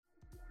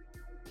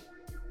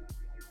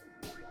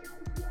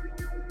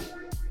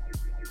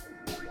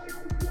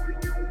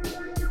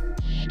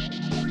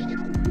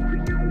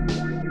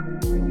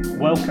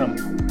Welcome,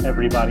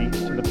 everybody,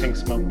 to the Pink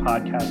Smoke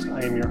Podcast.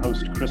 I am your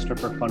host,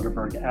 Christopher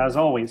Funderburg. As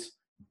always,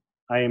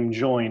 I am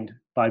joined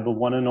by the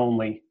one and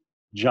only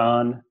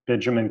John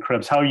Benjamin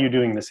Cribbs. How are you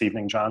doing this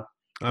evening, John?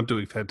 I'm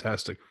doing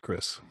fantastic,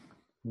 Chris.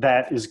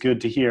 That is good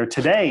to hear.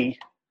 Today,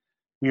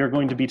 we are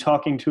going to be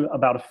talking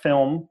about a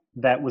film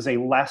that was a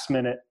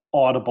last-minute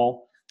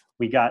audible.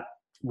 We got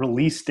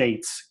release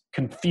dates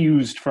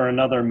confused for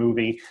another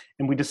movie,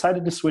 and we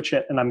decided to switch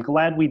it, and I'm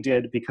glad we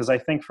did because I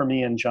think for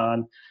me and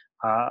John,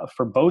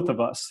 for both of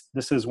us,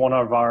 this is one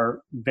of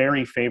our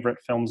very favorite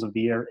films of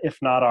the year, if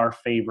not our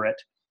favorite,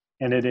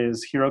 and it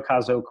is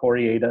Hirokazu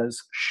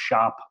Korieda's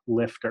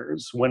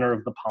Shoplifters, winner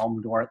of the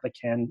Palme d'Or at the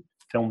Cannes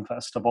Film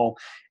Festival.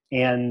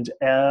 And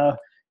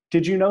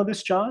did you know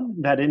this, John,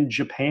 that in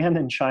Japan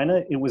and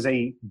China, it was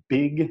a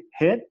big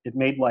hit? It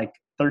made like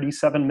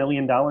 $37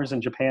 million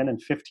in Japan and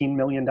 $15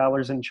 million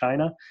in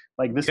China.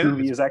 Like this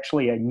movie is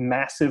actually a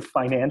massive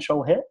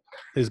financial hit.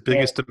 His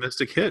biggest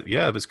domestic hit,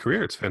 of his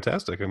career. It's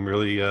fantastic. I'm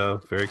really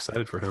very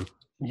excited for him.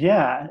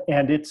 Yeah,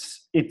 and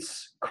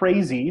it's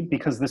crazy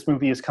because this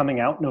movie is coming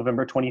out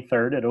November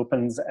 23rd. It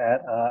opens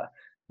at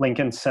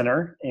Lincoln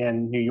Center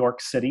in New York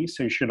City,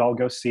 so you should all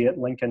go see it.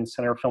 Lincoln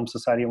Center Film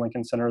Society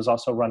Lincoln Center is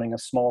also running a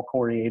small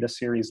Kore-eda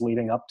series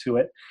leading up to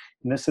it.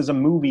 And this is a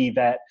movie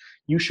that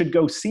you should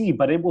go see,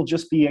 but it will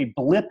just be a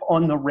blip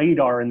on the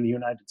radar in the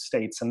United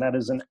States, and that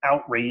is an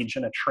outrage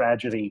and a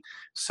tragedy.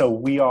 So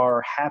we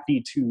are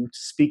happy to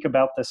speak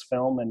about this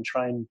film and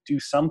try and do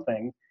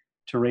something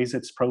to raise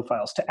its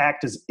profiles, to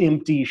act as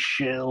empty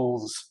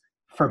shills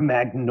for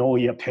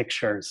Magnolia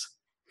Pictures.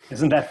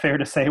 Isn't that fair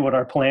to say what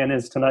our plan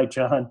is tonight,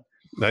 John?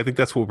 I think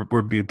that's what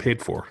we're being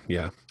paid for.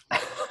 Yeah.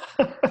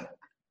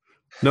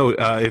 No,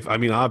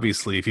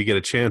 obviously, if you get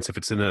a chance, if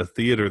it's in a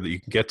theater that you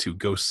can get to,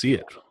 go see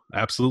it.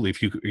 Absolutely.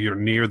 If you're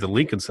near the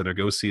Lincoln Center,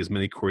 go see as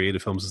many Kore-eda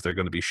films as they're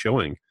going to be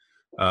showing.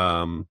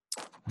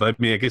 But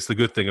I guess the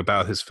good thing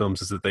about his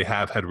films is that they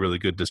have had really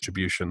good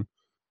distribution,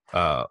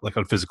 like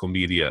on physical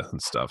media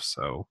and stuff.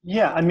 So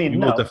yeah,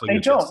 they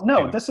don't.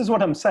 No, this is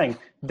what I'm saying.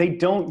 They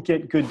don't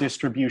get good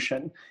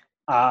distribution.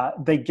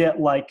 They get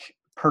like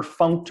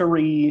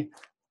perfunctory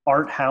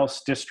art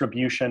house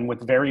distribution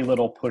with very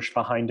little push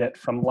behind it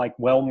from like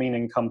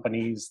well-meaning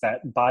companies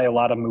that buy a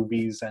lot of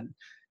movies and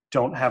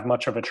don't have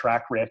much of a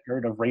track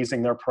record of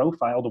raising their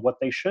profile to what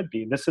they should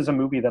be. This is a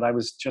movie that I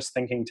was just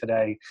thinking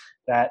today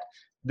that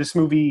this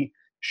movie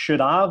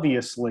should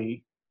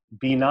obviously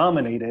be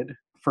nominated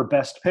for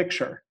Best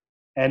Picture.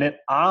 And it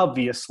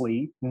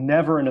obviously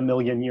never in a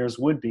million years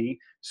would be.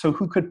 So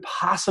who could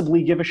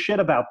possibly give a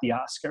shit about the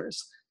Oscars?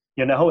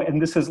 You know,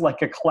 and this is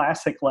like a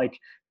classic, like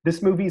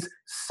this movie's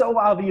so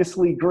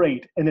obviously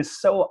great and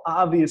is so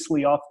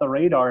obviously off the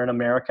radar in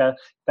America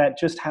that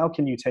just how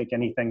can you take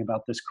anything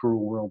about this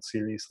cruel world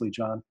seriously,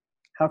 John?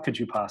 How could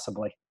you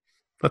possibly?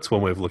 That's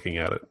one way of looking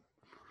at it.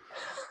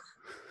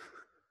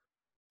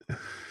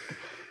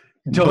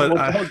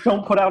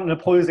 Don't put out an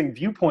opposing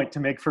viewpoint to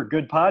make for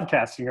good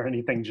podcasting or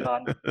anything,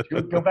 John.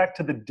 Go back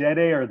to the dead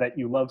air that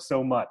you love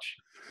so much.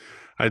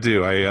 I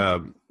do.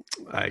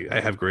 I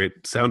have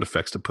great sound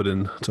effects to put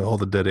in to all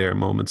the dead air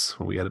moments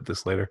when we edit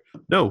this later.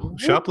 No,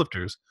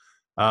 Shoplifters.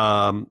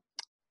 I'm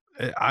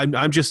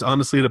just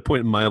honestly at a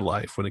point in my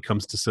life when it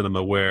comes to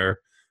cinema where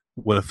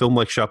when a film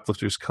like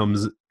Shoplifters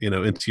comes,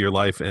 into your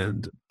life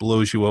and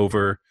blows you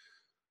over,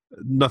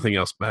 nothing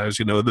else matters.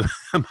 The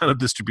amount of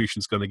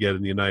distribution it's going to get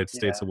in the United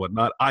States and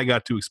whatnot. I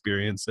got to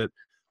experience it.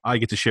 I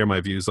get to share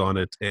my views on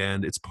it,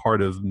 and it's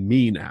part of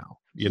me now.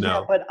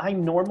 Yeah, but I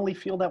normally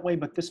feel that way,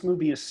 but this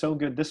movie is so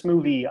good. This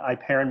movie I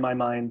pair in my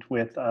mind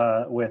with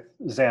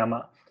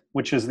Zama,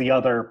 which is the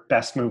other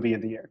best movie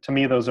of the year. To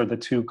me, those are the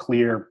two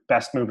clear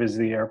best movies of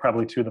the year,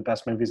 probably two of the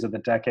best movies of the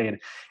decade.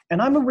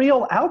 And I'm a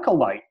real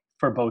acolyte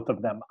for both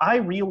of them. I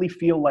really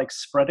feel like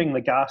spreading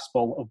the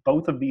gospel of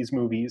both of these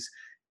movies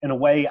in a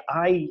way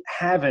I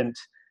haven't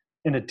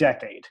in a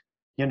decade.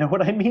 You know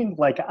what I mean?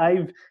 Like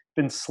I've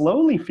been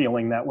slowly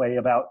feeling that way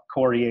about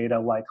Kore-eda,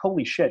 like,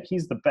 holy shit,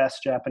 he's the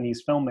best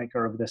Japanese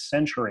filmmaker of this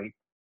century.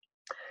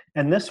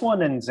 And this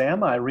one in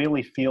Zama, I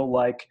really feel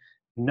like,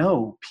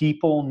 no,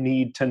 people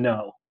need to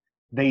know.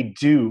 They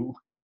do,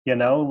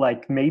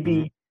 like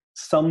maybe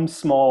some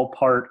small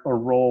part or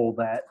role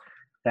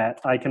that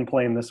I can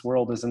play in this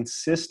world is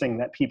insisting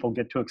that people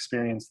get to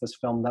experience this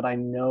film that I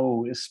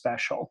know is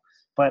special.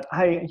 But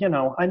I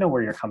know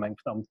where you're coming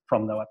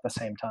from though at the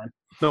same time.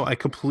 No, I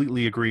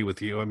completely agree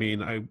with you. I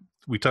mean,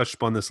 we touched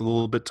upon this a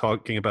little bit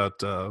talking about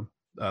the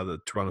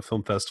Toronto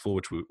Film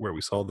Festival, where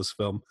we saw this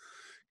film.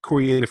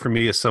 Kore-eda for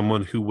me is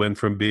someone who went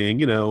from being,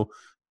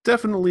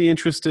 definitely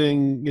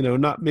interesting,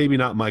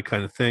 not my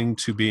kind of thing,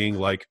 to being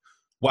like,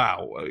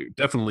 wow,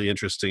 definitely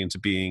interesting, to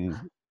being,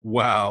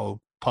 wow,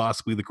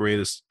 possibly the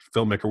greatest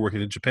filmmaker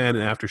working in Japan.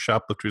 And after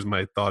Shoplifters,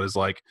 my thought is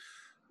like,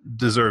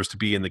 deserves to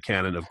be in the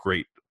canon of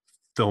great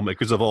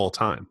filmmakers of all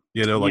time.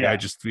 I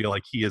just feel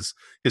like his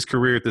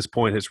career at this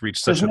point has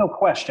reached There's no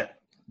question.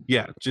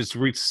 Yeah, just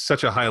reached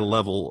such a high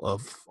level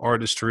of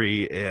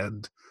artistry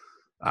and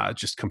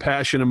just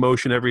compassion,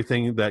 emotion,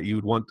 everything that you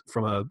would want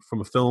from a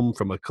film,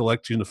 from a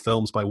collection of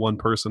films by one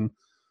person.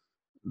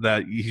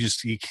 that you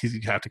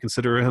have to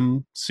consider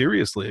him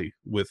seriously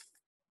with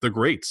the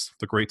greats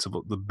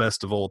of the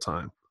best of all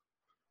time.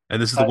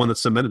 And this is the one that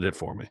cemented it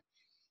for me.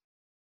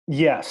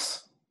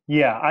 Yes.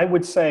 Yeah, I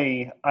would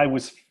say I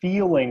was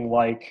feeling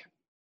like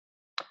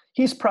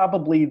he's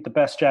probably the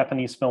best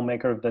Japanese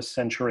filmmaker of this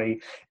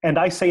century. And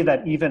I say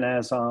that even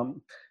as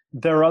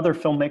there are other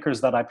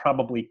filmmakers that I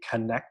probably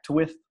connect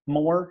with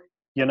more,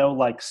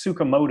 like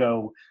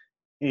Tsukamoto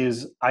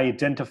is I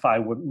identify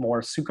with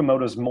more.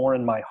 Tsukamoto's more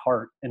in my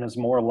heart and is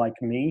more like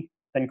me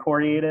than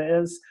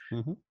Koreeda is.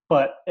 Mm-hmm.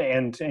 But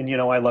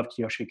I love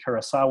Kiyoshi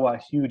Kurosawa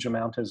a huge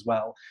amount as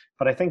well.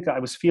 But I think I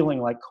was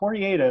feeling like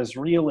Koreeda is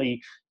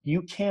really,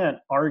 you can't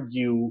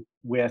argue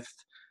with,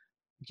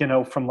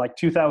 from like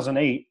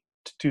 2008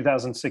 to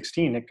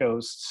 2016, it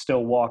goes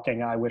Still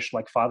Walking, I Wish,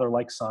 Like Father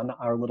Like Son,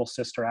 Our Little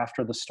Sister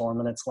After the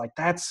Storm, and it's like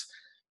that's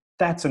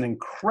an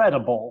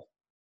incredible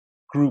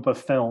group of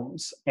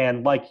films.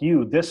 And like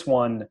you, this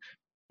one,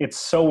 it's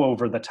so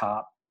over the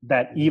top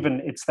that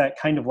even it's that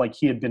kind of like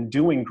he had been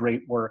doing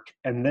great work,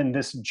 and then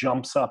this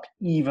jumps up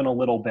even a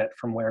little bit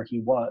from where he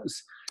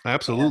was.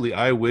 Absolutely.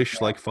 I wish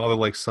Yeah. like Father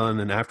Like Son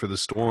and After the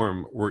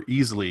Storm were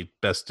easily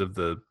best of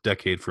the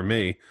decade for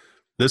me.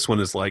 This one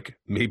is like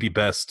maybe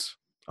best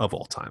of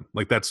all time.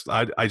 Like that's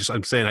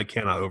I'm saying I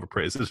cannot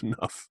overpraise it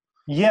enough.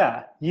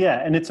 Yeah,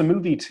 yeah. And it's a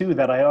movie too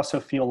that I also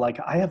feel like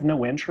I have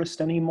no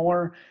interest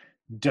anymore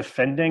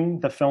defending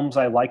the films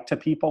I like to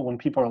people. When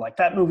people are like,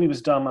 that movie was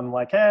dumb, I'm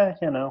like,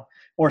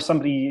 or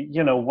somebody,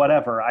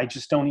 whatever. I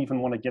just don't even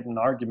want to get an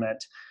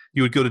argument.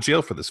 You would go to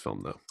jail for this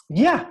film though.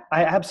 Yeah,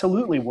 I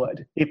absolutely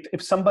would.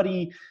 If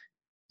somebody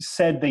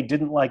said they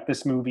didn't like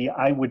this movie,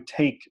 I would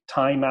take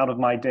time out of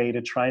my day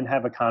to try and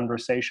have a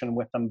conversation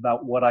with them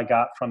about what I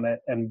got from it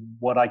and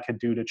what I could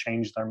do to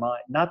change their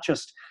mind. Not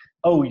just,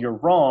 oh, you're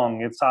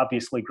wrong, it's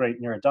obviously great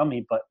and you're a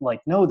dummy, but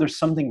like, no, there's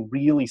something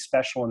really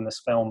special in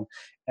this film,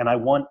 and I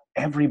want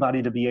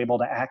everybody to be able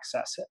to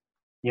access it.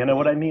 You know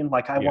what I mean?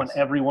 Like, I want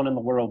everyone in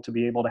the world to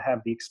be able to have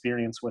the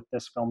experience with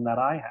this film that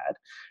I had.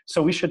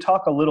 So we should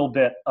talk a little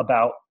bit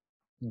about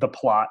the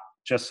plot,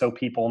 just so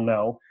people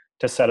know,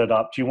 to set it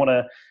up. Do you want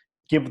to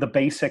give the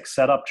basic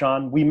setup,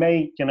 John? We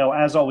may,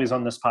 as always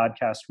on this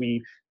podcast,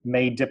 we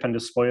may dip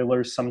into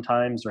spoilers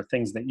sometimes, or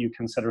things that you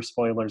consider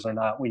spoilers or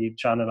not.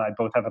 John and I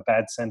both have a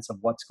bad sense of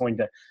what's going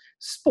to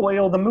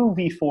spoil the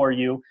movie for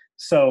you.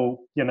 So,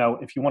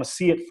 if you want to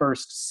see it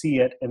first, see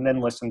it, and then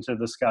listen to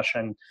the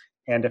discussion.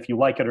 And if you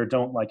like it or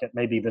don't like it,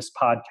 maybe this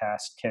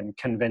podcast can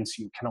convince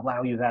you, can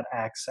allow you that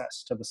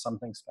access to the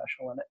something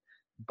special in it.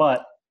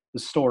 But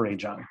the story,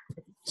 John.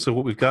 So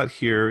what we've got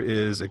here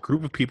is a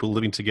group of people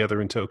living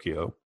together in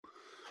Tokyo.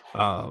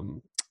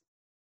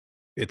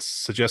 It's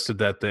suggested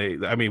that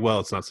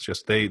it's not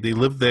suggested. They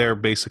live there.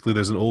 Basically,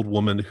 there's an old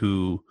woman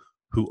who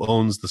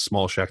owns the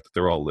small shack that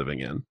they're all living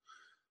in.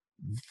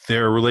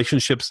 Their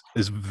relationships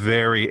is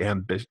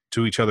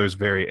to each other is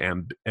very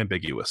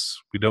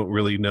ambiguous. We don't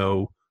really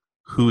know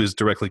who is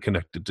directly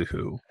connected to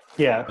who.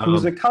 Yeah,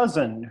 who's a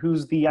cousin?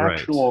 Who's the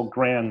actual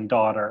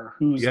granddaughter?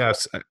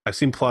 Yes, I've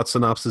seen plot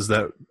synopses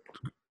that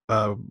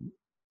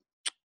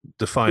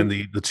define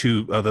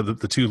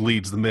the two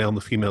leads, the male and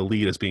the female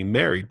lead, as being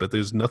married, but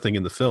there's nothing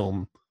in the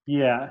film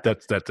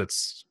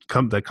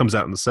that comes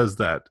out and says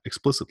that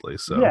explicitly.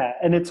 So yeah,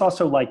 and it's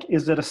also like,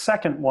 is it a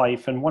second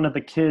wife? And one of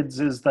the kids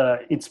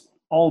it's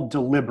all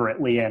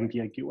deliberately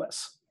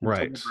ambiguous.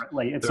 Right.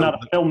 It's not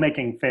a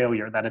filmmaking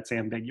failure that it's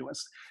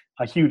ambiguous.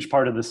 A huge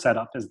part of the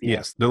setup is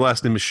yes. Their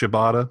last name is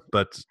Shibata,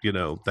 but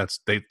that's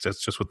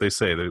just what they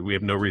say. We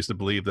have no reason to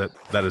believe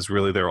that is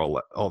really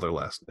all their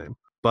last name.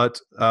 But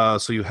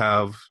so you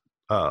have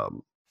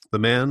the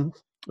man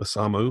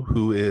Osamu,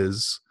 who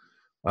is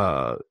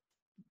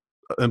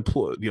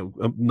employed,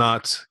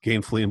 not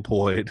gainfully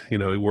employed. He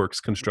works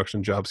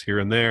construction jobs here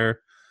and there,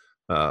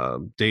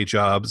 day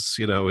jobs.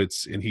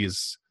 And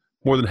he's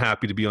more than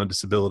happy to be on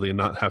disability and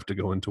not have to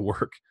go into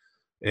work.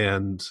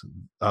 And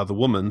the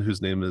woman, whose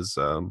name is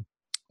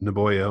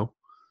Nobuyo,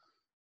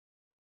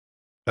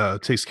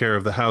 takes care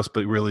of the house,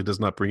 but really does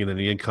not bring in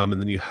any income.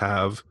 And then you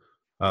have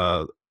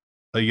a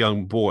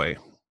young boy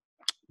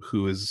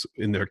who is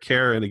in their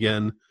care. And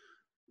again,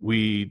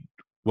 we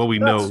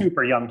know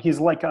super young. He's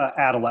like an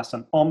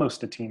adolescent,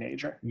 almost a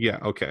teenager. Yeah.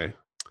 Okay.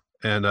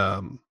 And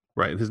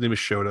right. His name is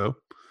Shota.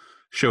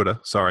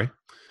 Sorry.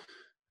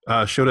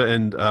 Shota,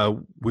 and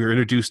we're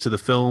introduced to the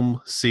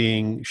film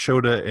seeing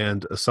Shota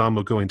and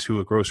Osamu going to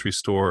a grocery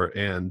store,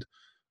 and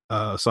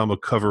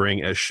Osamu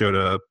covering as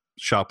Shota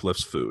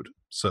shoplifts food.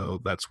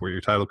 So that's where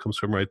your title comes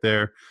from, right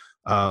there.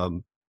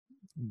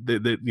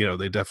 They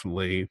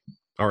definitely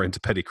are into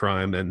petty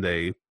crime, and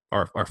they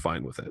are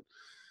fine with it.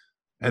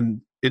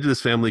 And into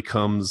this family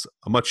comes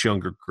a much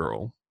younger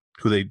girl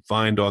who they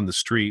find on the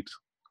street.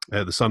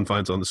 The son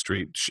finds on the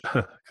street.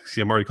 See,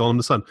 I'm already calling him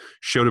the son.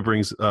 Shota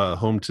brings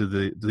home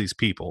to these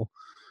people.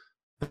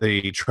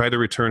 They try to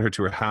return her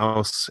to her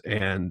house,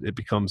 and it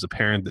becomes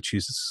apparent that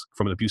she's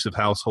from an abusive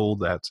household,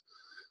 that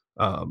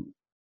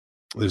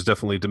There's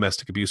definitely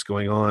domestic abuse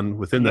going on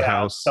within the Yeah.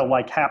 house. So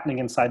like happening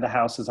inside the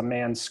house is a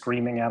man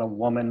screaming at a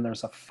woman.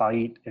 There's a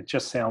fight. It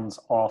just sounds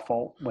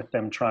awful with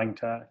them trying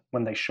to,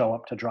 when they show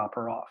up to drop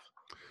her off.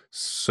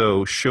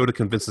 So Shota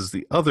convinces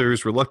the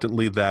others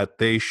reluctantly that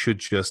they should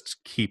just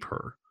keep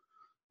her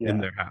in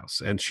Yeah. their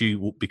house, and she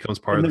becomes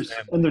part of the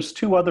family. And there's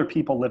two other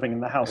people living in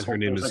the And her household.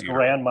 name There's a is Yuri.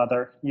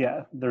 grandmother.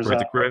 Yeah. There's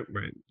Right, a,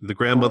 the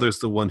grandmother's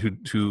the one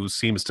who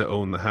seems to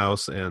own the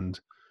house and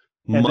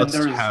and then must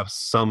there's, have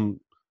some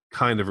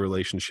kind of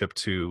relationship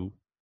to.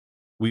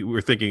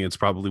 We're thinking it's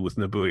probably with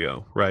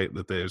Nobuyo, right?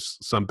 That there's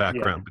some yeah.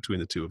 background between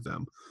the two of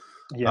them.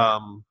 Yeah.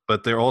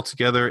 But they're all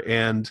together,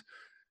 and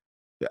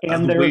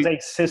And the there is way,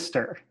 a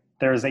sister.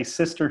 There is a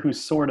sister who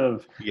sort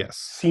of yes,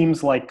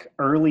 seems like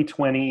early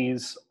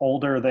 20s,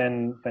 older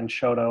than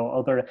Shoto.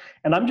 Older,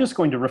 and I'm just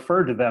going to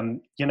refer to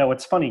them. You know,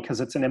 it's funny because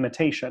it's an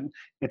imitation.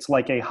 It's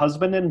like a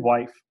husband and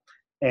wife,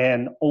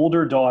 an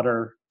older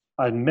daughter,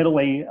 a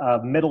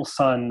middle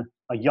son,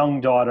 a young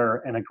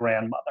daughter, and a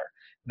grandmother.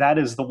 That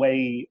is the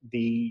way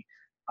the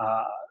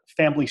uh,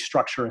 family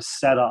structure is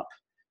set up,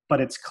 but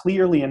it's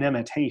clearly an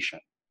imitation.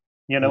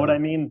 You know what hmm I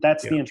mean?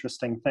 That's yeah, the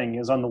interesting thing.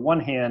 Is on the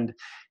one hand,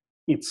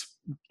 it's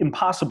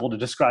impossible to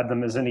describe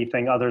them as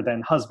anything other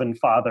than husband,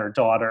 father,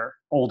 daughter,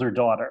 older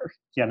daughter,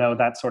 you know,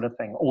 that sort of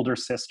thing, older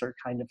sister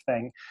kind of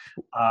thing.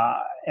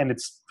 And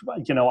it's,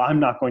 you know, I'm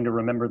not going to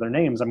remember their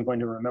names. I'm going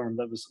to remember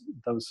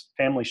those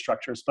family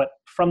structures. But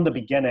from the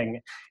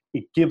beginning,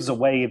 it gives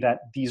away that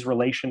these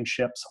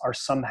relationships are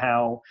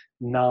somehow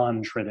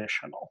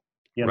non-traditional,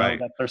 you know, right,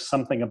 that there's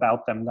something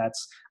about them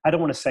that's, I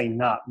don't want to say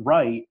not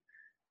right,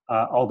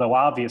 although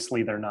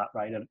obviously they're not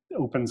right. It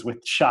opens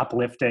with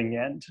shoplifting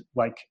and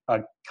like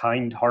a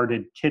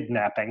kind-hearted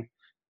kidnapping,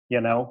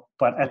 you know.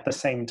 But at the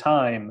same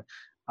time,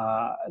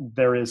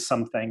 there is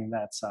something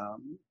that's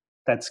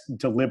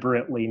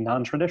deliberately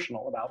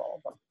non-traditional about all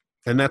of them.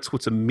 and that's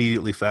what's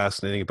immediately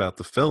fascinating about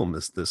the film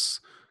is this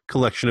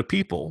collection of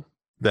people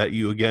that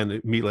you again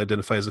immediately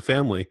identify as a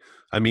family.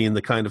 I mean,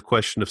 the kind of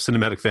question of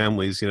cinematic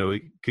families,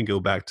 it can go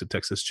back to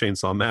Texas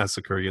Chainsaw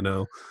Massacre.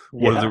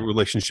 What are the Yeah,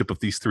 relationship of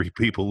these three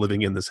people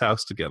living in this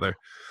house together?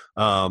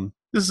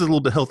 This is a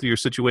little bit healthier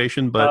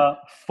situation, but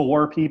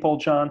four people,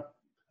 John.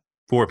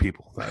 four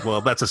people.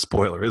 Well, that's a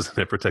spoiler, isn't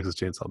it, for Texas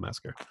Chainsaw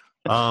Massacre?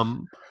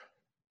 Um,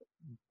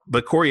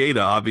 but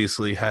Koreeda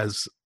obviously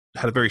has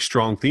had a very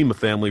strong theme of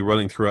family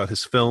running throughout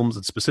his films,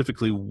 and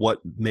specifically what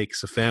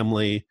makes a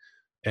family,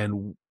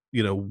 and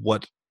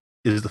what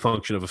is the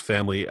function of a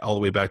family, all the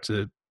way back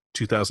to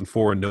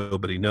 2004 and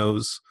Nobody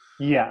Knows.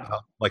 Yeah,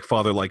 Like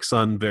father, like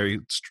son, very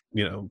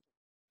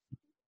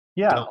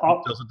yeah,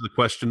 delves into the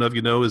question of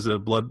is it a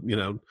blood,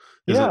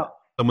 is it yeah.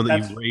 someone that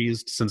That's you've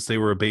raised since they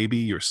were a baby,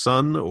 your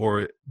son,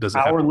 or does it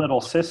have Our to be Little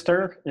blood?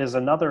 Sister is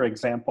another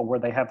example where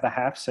they have the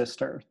half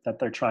sister that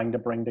they're trying to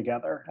bring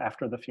together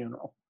after the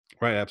funeral.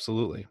 Right,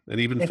 absolutely. And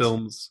even It's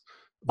films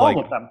all like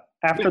of them.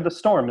 yeah, After the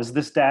storm, is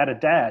this dad a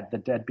dad? The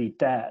deadbeat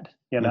dad,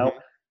 you know? mhm.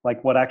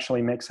 Like what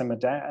actually makes him a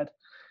dad?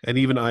 And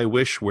even I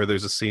Wish, where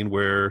there's a scene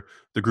where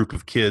the group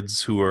of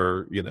kids who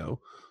are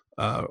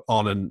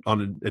on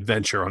an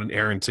adventure, on an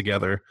errand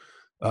together,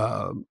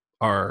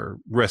 are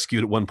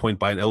rescued at one point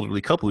by an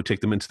elderly couple who take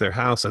them into their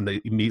house, and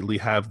they immediately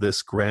have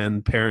this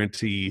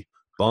grandparenty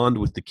bond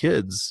with the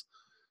kids.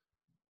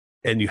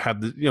 And you have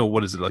the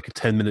what is it, like a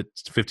 10-minute,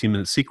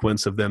 15-minute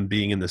sequence of them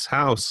being in this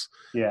house.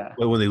 Yeah.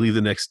 But when they leave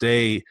the next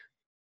day,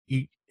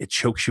 it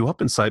chokes you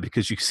up inside,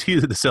 because you see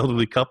that this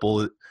elderly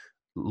couple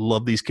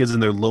love these kids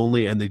and they're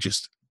lonely, and they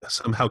just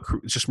somehow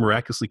just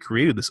miraculously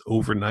created this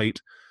overnight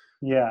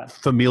Yeah.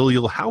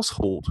 familial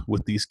household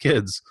with these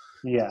kids.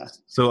 Yeah.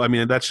 So I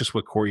mean, that's just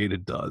what Corriere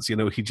does.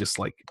 He just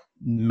like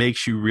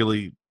makes you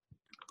really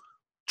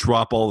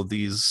drop all of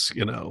these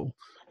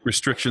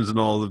restrictions and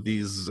all of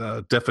these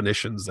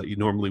definitions that you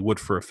normally would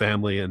for a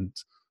family, and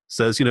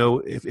says,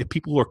 if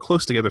people are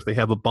close together, if they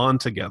have a bond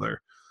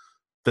together,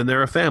 then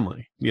they're a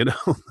family.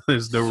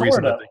 There's no reason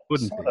Sort that of. they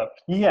couldn't Sort be. of.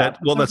 Yeah. That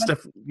well, There's that's been,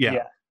 definitely, yeah, yeah.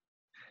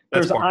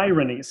 that's There's part of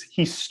ironies.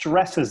 He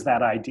stresses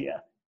that idea.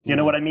 it. You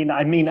know what I mean?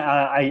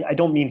 I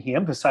don't mean he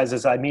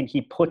emphasizes. I mean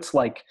he puts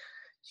like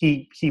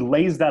he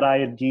lays that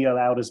idea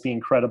out as being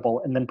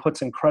credible, and then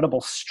puts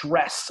incredible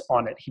stress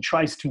on it. He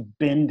tries to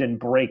bend and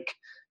break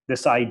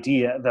this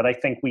idea that I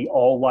think we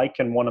all like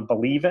and want to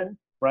believe in,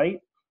 right?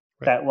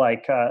 Right. That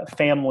like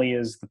family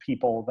is the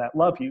people that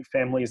love you.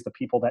 Family is the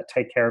people that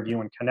take care of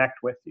you and connect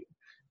with you,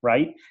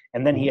 right?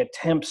 And then he Mhm.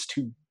 attempts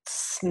to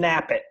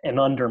snap it and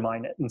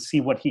undermine it and see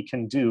what he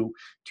can do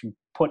to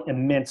put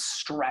immense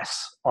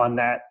stress on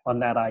that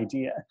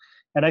idea.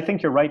 And I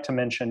think you're right to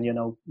mention,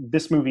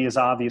 this movie is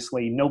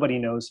obviously, Nobody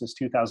Knows, this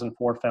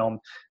 2004 film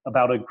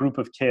about a group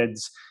of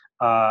kids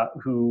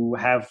who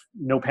have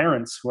no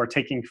parents, who are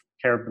taking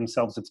care of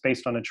themselves. It's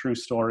based on a true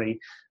story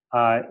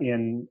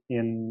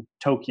in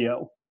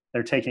Tokyo.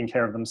 They're taking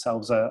care of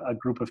themselves, a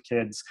group of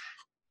kids.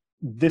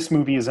 This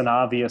movie is an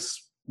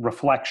obvious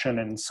reflection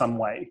in some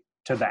way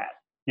to that.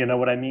 You know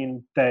what I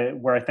mean?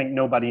 Where I think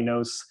Nobody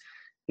Knows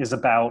is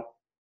about,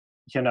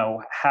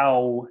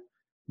 how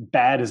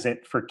bad is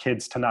it for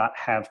kids to not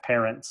have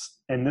parents?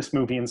 And this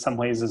movie, in some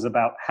ways, is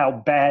about how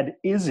bad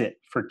is it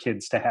for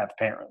kids to have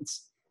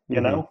parents? You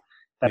Hmm. know,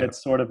 that Yeah.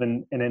 it's sort of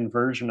an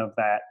inversion of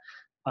that.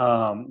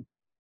 Um,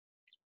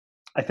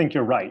 I think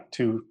you're right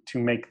to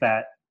make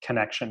that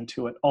connection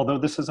to it. Although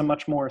this is a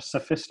much more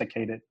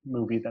sophisticated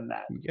movie than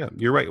that. Yeah,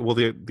 you're right. Well,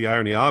 the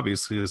irony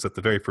obviously is that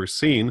the very first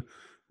scene,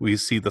 we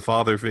see the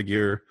father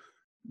figure,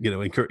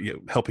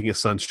 helping his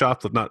son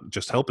shoplift, not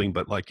just helping,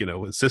 but like,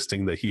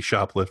 insisting that he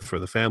shoplift for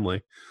the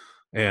family.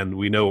 And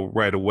we know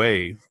right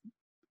away,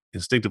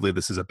 instinctively,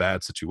 this is a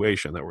bad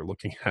situation that we're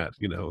looking at,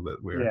 that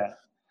we're Yeah,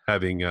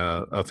 having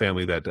a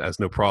family that has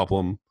no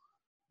problem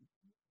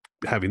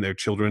having their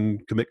children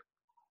commit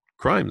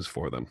crimes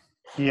for them.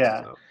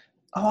 yeah. So,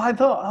 Oh,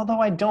 although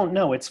I don't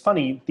know. It's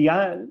funny.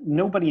 The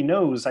nobody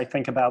knows. I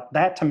think about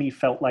that. To me,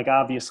 felt like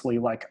obviously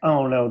like,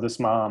 oh no, this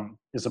mom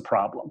is a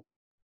problem.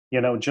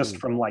 Just mm,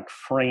 from like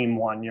frame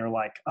one, you're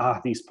like,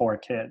 these poor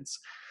kids.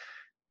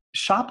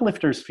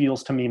 Shoplifters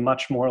feels to me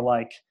much more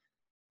like,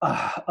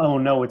 oh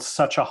no, it's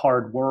such a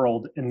hard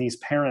world, and these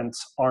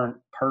parents aren't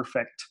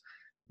perfect,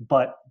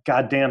 but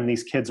goddamn,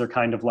 these kids are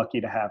kind of lucky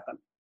to have them.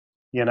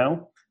 You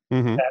know,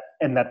 mhm.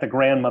 and that the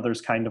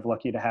grandmother's kind of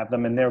lucky to have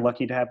them, and they're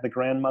lucky to have the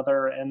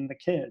grandmother and the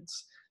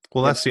kids.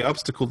 Well, You that's know? the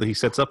obstacle that he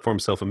sets up for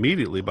himself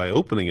immediately by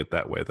opening it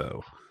that way,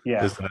 though,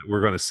 Yeah, is that we're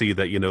going to see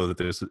that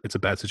that it's a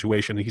bad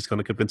situation, and he's going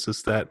to convince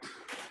us that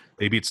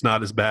maybe it's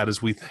not as bad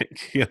as we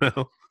think.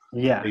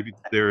 yeah, Maybe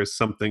there is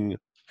something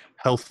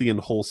healthy and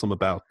wholesome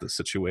about the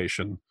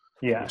situation,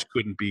 yeah. which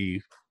couldn't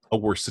be a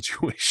worse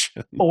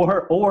situation.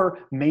 Or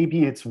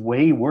maybe it's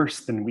way worse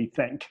than we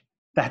think.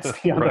 That's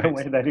the other Right.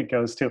 way that it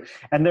goes to.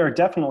 And there are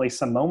definitely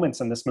some moments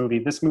in this movie.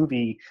 This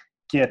movie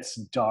gets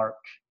dark.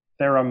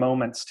 There are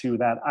moments too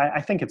that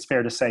I think it's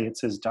fair to say it's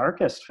his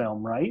darkest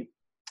film, right?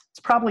 It's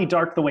probably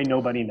dark the way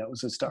Nobody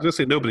Knows is I was going dark. to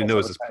say I nobody guess I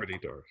knows would is say. pretty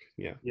dark.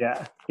 Yeah.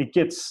 Yeah, it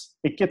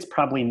gets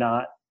probably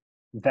not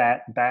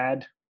that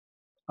bad.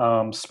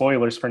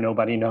 Spoilers for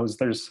Nobody Knows.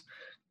 There's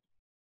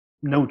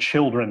no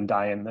children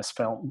die in this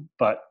film,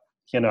 but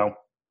you know,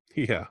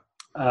 Yeah.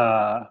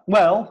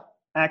 well,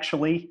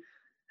 actually,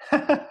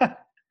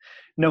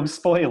 no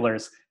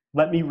spoilers.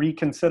 Let me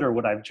reconsider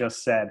what I've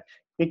just said.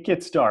 It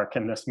gets dark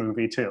in this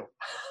movie too.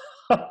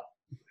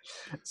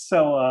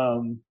 So,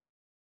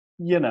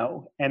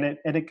 and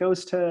it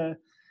goes to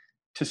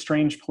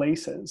strange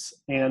places.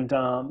 And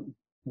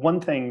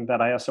one thing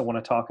that I also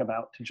want to talk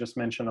about, to just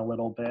mention a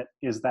little bit,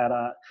 is that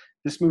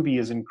this movie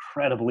is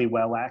incredibly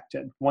well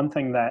acted. One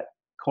thing that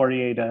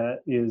Koreeda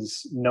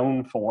is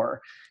known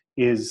for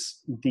is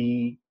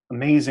the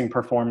amazing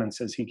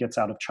performances he gets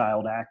out of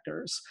child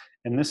actors.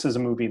 And this is a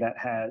movie that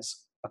has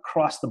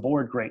across the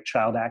board great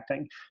child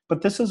acting.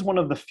 But this is one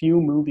of the few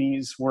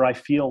movies where I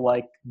feel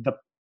like the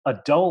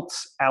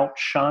adults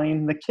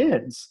outshine the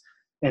kids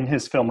in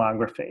his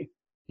filmography,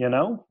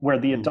 where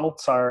the Mm.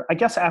 adults are, I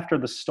guess, after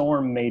the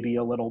storm, maybe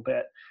a little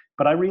bit.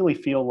 But I really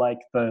feel like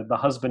the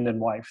husband and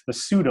wife, the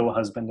pseudo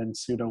husband and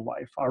pseudo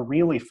wife, are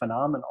really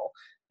phenomenal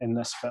in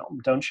this film,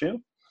 don't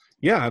you?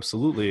 Yeah,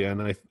 absolutely.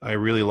 And I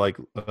really like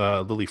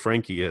Lily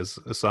Frankie as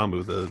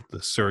Asamu,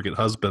 the surrogate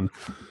husband,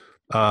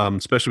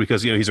 especially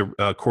because he's a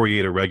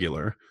Koreeda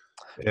regular,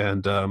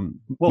 and Well,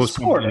 most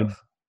sort of.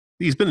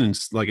 he's been in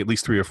like at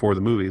least 3 or 4 of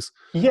the movies.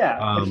 Yeah,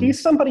 but Um, he's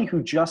somebody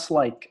who just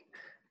like,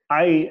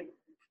 I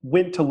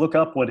went to look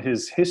up what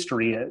his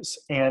history is,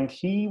 and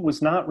he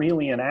was not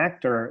really an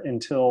actor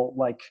until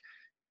like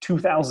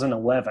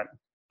 2011,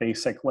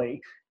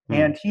 basically. hmm,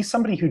 And he's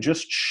somebody who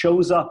just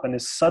shows up and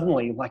is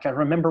suddenly like, I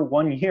remember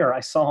one year I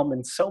saw him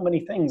in so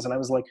many things, and I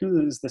was like,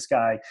 who is this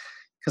guy?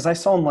 Because I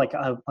saw him like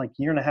a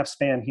year and a half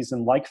span. He's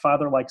in Like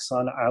Father, Like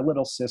Son, Our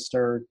Little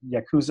Sister,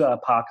 Yakuza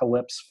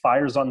Apocalypse,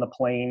 Fires on the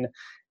Plane,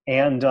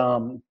 and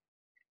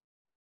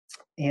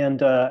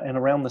and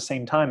around the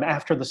same time,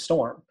 After the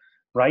Storm,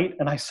 right?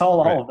 And I saw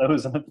all right. of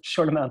those in a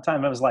short amount of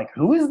time. I was like,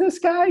 who is this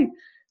guy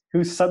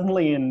who's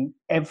suddenly in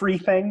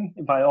everything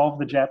by all of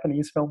the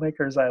Japanese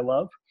filmmakers I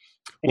love?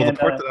 Well, the And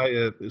part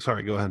that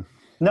sorry, go ahead.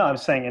 no, I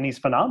was saying, and he's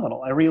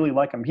phenomenal. I really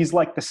like him. He's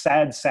like the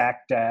sad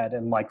sack dad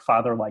and like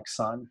Father Like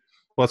Son.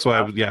 Well, that's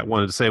why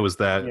wanted to say was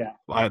that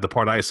Yeah, the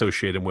part I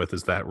associate him with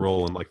is that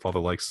role in like Father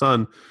Like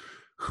Son,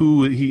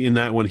 who he in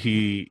that one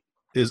he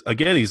is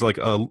again he's like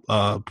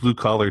a blue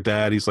collar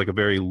dad. He's like a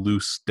very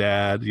loose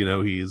dad.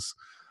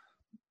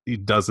 He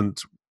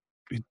doesn't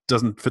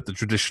fit the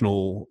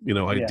traditional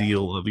yeah,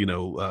 ideal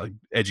of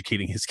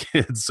educating his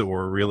kids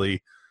or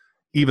really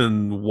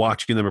even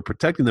watching them or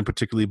protecting them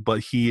particularly, but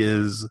he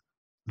is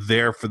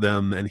there for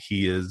them, and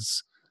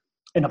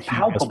in a he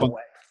I suppose palpable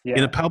way. in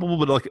a Yeah, palpable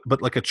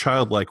but like a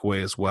childlike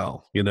way as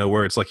well,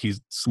 where it's like he's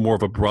more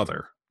of a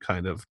brother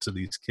kind of to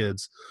these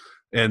kids.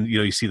 And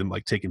you see them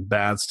like taking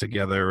baths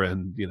together,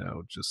 and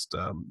just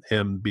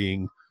him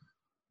being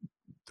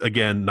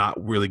again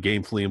not really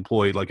gainfully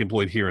employed, like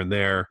employed here and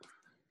there.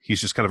 He's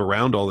just kind of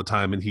around all the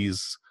time, and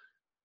his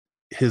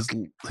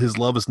his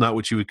love is not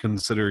what you would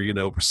consider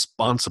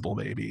responsible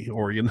maybe,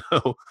 or what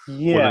an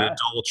yeah,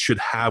 adult should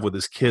have with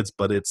his kids,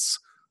 but it's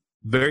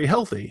very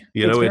healthy.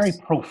 It's very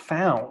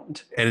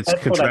profound. And it's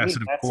That's what I mean.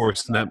 contrasted, of That's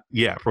course, in that,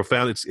 yeah,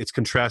 profound. It's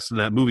contrasted in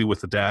that movie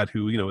with the dad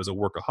who, is a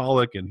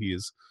workaholic, and he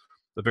is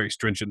a very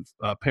stringent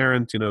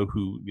parent,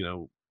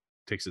 who,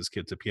 takes his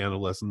kid to piano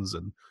lessons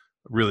and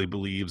really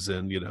believes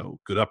in,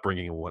 good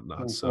upbringing and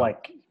whatnot. So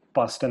like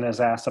busting his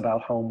ass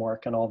about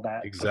homework and all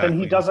that. But then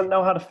he exactly. doesn't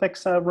know how to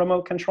fix a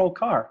remote control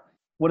car.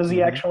 What does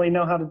he actually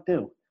know how to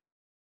do?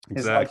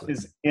 His life Exactly.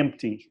 is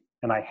empty,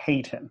 and I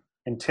hate him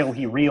until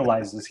he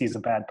realizes he's a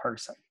bad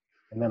person,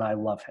 and then I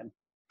love him.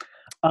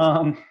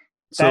 So it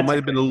That's might a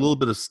have been great a movie. little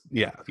bit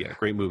of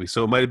great movie.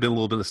 So it might have been a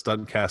little bit of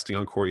stunt casting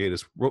on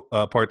Corietta's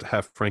part to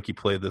have Frankie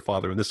play the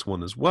father in this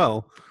one as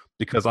well,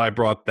 because I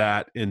brought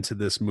that into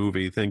this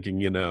movie thinking,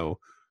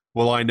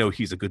 well, I know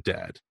he's a good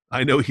dad.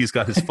 I know he's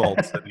got his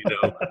faults, and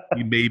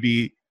he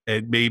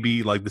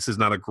maybe like this is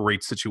not a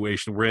great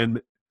situation we're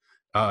in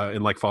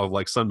like Father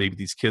Like Son. Maybe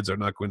these kids are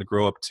not going to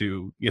grow up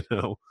to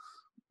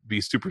be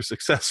super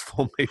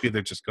successful. Maybe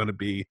they're just going to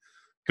be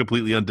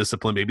completely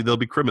undisciplined. Maybe they'll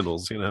be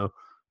criminals.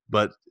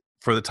 But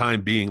for the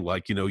time being,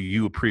 like,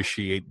 you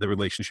appreciate the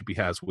relationship he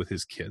has with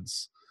his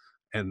kids.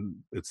 And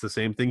it's the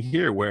same thing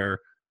here, where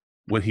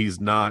when he's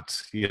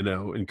not,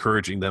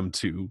 encouraging them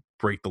to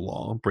break the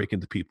law, break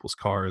into people's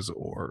cars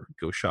or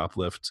go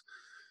shoplift,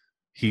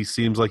 he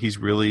seems like he's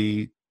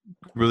really,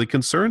 really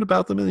concerned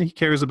about them, and he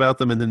cares about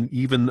them. And then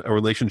even a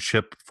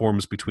relationship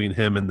forms between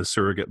him and the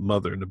surrogate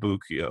mother,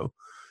 Nabucco.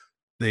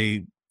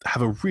 They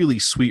have a really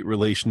sweet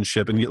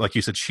relationship. And like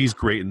you said, she's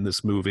great in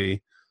this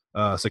movie.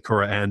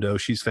 Sakura Ando,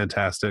 she's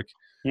fantastic.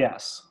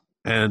 Yes.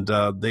 And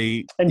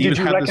they And even did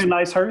you have this.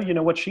 recognize her? You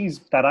know what she's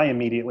that I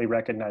immediately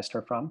recognized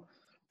her from?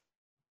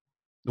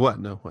 What?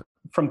 No, what?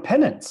 From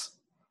Penance.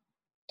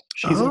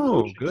 She's in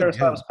Oh, good. Yeah.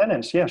 Kurosawa's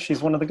Penance. Yeah,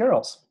 she's one of the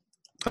girls.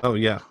 Oh,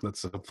 yeah.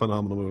 That's a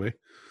phenomenal movie.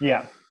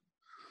 Yeah.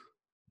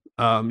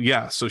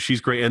 Yeah. So she's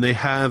great. And they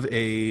have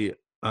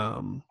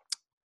um,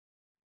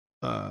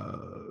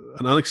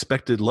 an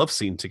unexpected love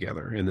scene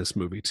together in this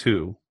movie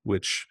too,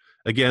 which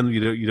again,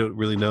 you don't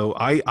really know.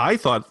 I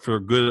thought for a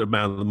good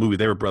amount of the movie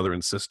they were brother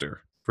and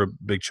sister for a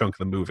big chunk of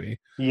the movie,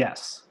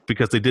 Yes.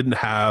 because they didn't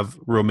have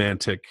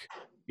romantic,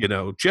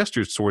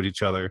 gestures toward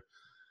each other.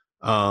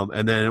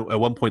 And then at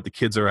one point the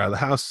kids are out of the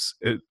house.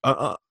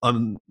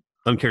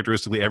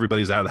 Uncharacteristically,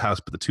 everybody's out of the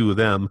house but the two of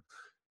them,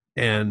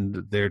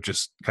 and they're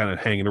just kind of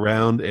hanging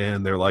around,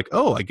 and they're like,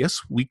 "Oh, I guess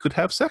we could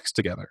have sex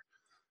together."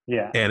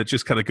 Yeah. And it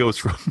just kind of goes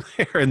from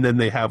there. And then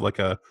they have like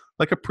a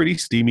pretty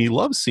steamy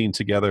love scene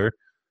together,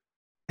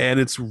 and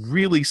it's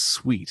really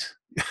sweet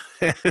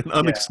and Yeah.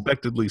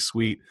 unexpectedly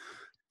sweet.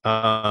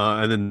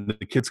 And then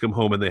the kids come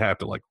home and they have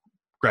to like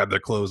grab their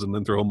clothes and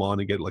then throw them on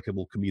and get like a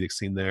little comedic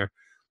scene there.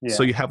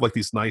 So Yeah. you have like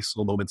these nice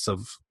little moments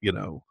of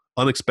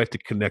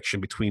unexpected connection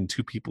between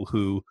two people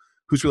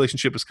whose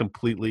relationship is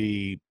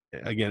completely,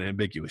 again,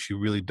 ambiguous. You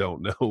really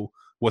don't know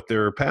what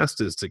their past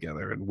is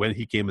together and when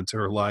he came into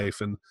her life,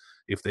 and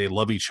if they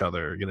love each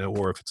other,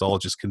 or if it's all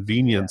just Yeah.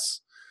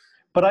 convenience.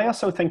 But I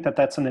also think that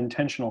that's an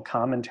intentional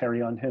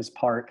commentary on his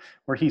part,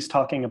 where he's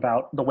talking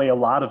about the way a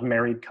lot of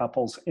married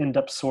couples end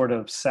up sort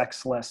of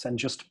sexless and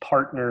just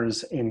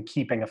partners in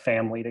keeping a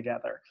family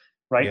together,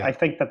 right? Yeah, I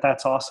think that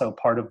that's also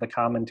part of the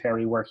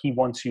commentary, where he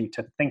wants you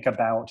to think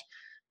about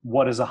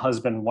what is a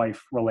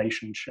husband-wife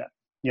relationship,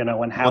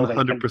 and how they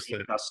can be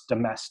 100%. just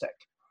domestic.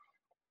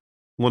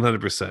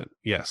 100%.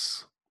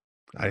 Yes,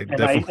 I And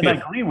I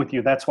definitely. agree with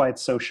you. That's why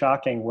it's so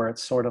shocking, where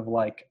it's sort of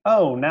like,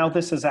 oh, now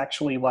this is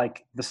actually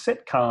like the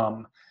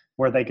sitcom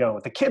where they go,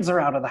 the kids are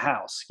out of the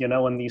house,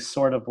 and these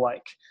sort of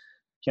like,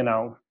 you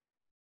know,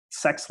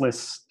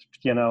 sexless,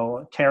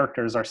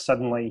 characters are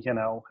suddenly,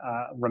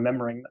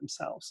 remembering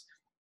themselves,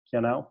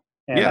 and I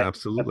Yeah, think that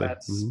absolutely.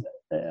 that's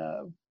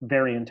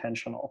very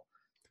intentional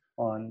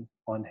on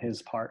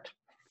his part.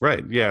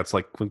 Right. Yeah, it's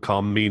like when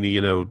Colm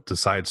Meaney,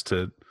 decides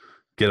to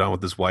get on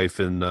with his wife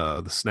in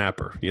the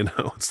Snapper.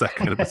 It's that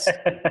kind of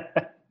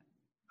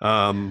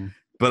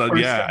but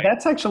yeah,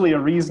 That's actually a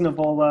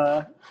reasonable.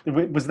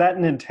 Was that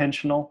an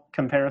intentional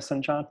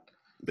comparison, John?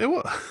 it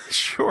was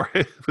sure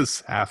it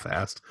was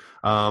half-assed.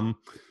 Um,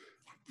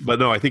 but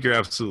no, I think you're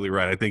absolutely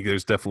right. I think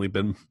there's definitely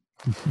been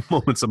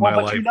moments of Well, my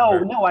but life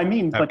where no, I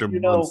mean, but after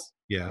months,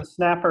 yeah. the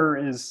snapper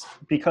is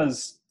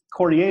because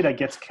Corrieta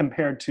gets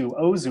compared to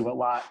Ozu a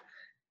lot,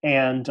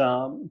 and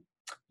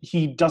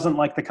he doesn't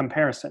like the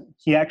comparison.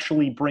 He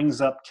actually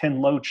brings up Ken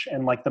Loach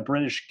and like the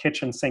British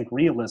kitchen sink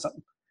realism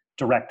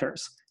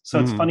directors. So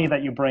it's Mhm. funny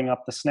that you bring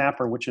up the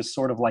snapper, which is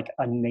sort of like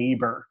a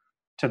neighbor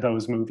to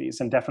those movies,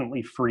 and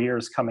definitely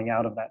Frears coming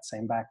out of that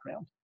same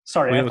background.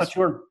 Sorry, Well,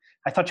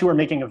 I thought you were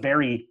making a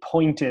very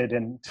pointed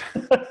and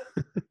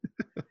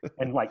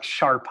and like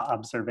sharp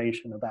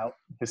observation about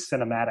his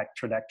cinematic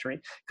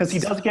trajectory, because he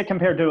does get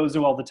compared to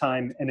Ozu all the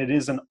time, and it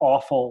is an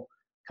awful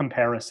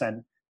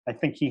comparison. I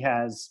think he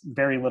has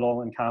very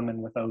little in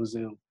common with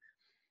Ozu.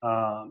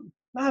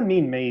 I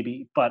mean,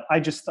 maybe, but I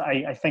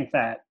think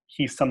that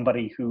he's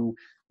somebody who,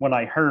 when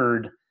I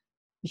heard,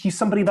 he's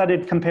somebody that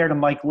I'd compare to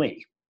Mike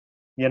Lee.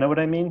 You know what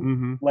I mean?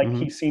 hmm Like hmm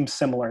he seems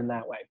similar in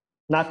that way.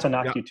 Not to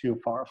knock yeah. you too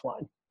far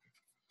offline.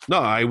 No,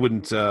 I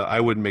wouldn't. I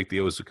wouldn't make the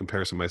Ozu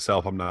comparison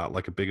myself. I'm not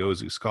like a big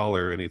Ozu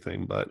scholar or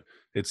anything, but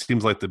it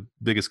seems like the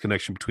biggest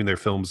connection between their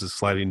films is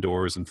sliding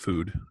doors and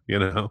food.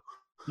 Yeah,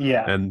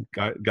 And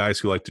guys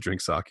who like to drink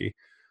sake.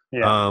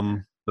 yeah,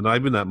 But not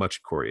even that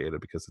much Koreeda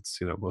because it's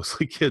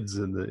mostly kids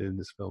in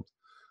this film.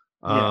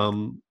 yeah.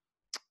 Um,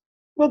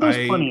 Well, there's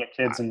I, plenty of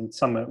kids in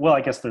some. Well,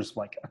 I guess there's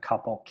like a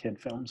couple kid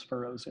films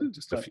for Ozu,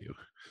 just a but few.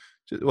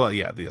 Well,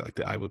 yeah, the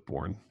I Was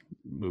Born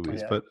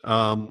movies, yeah, but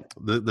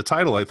the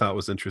title I thought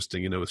was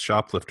interesting. With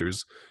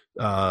Shoplifters,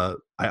 it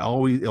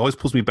always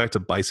pulls me back to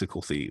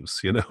Bicycle Thieves.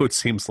 It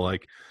seems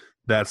like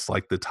that's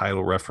like the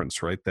title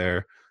reference right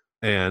there.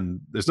 And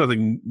there's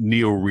nothing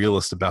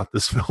neo-realist about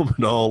this film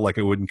at all. Like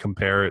I wouldn't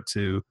compare it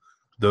to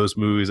those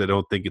movies. I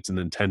don't think it's an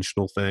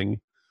intentional thing,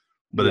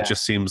 but it yeah,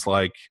 just seems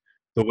like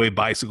the way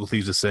Bicycle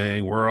Thieves is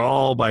saying we're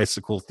all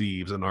bicycle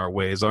thieves in our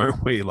ways,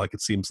 aren't we? Like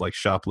it seems like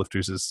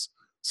Shoplifters is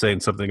saying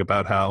something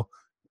about how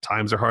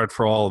times are hard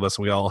for all of us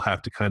and we all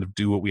have to kind of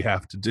do what we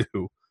have to do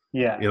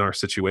yeah, in our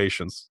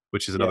situations,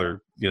 which is yeah,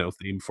 another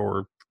theme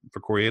for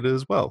Koreeda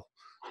as well.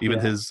 Even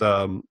yeah, his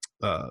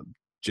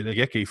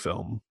Jinageki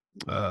film,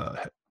 uh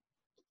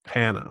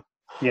Hannah,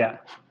 yeah.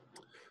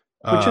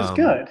 Which is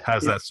good.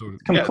 has that It's sort of,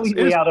 yeah,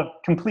 completely out of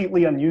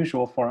completely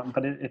unusual for him,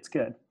 but it's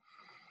good.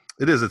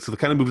 it is. It's the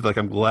kind of movie like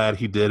I'm glad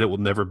he did. It will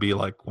never be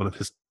like one of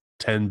his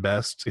 10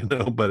 best,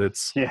 but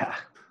it's Yeah,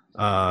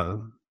 uh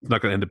not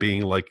going to end up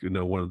being like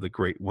one of the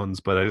great ones.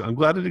 But I'm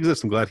glad it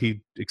exists. I'm glad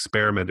he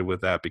experimented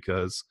with that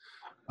because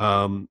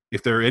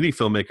if there are any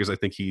filmmakers I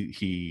think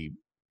he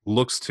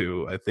looks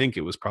to, I think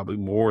it was probably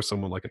more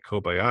someone like a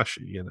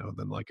Kobayashi,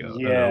 than like an Ozu,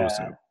 yeah, I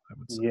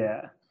would say.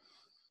 yeah,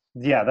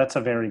 yeah. That's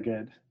a very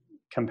good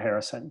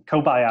comparison.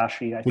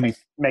 Kobayashi, I When you think,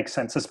 makes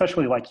sense,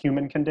 especially like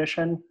Human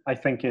Condition. I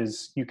think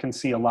is you can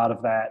see a lot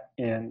of that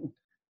in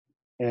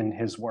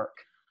his work.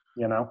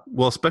 You know?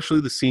 Well,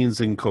 especially the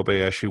scenes in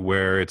Kobayashi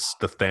where it's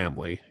the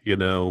family,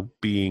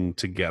 being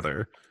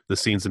together. The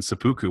scenes in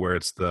Seppuku where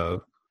it's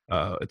Nakadai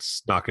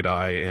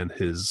and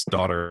his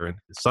daughter and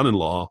his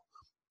son-in-law,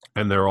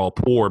 and they're all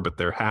poor but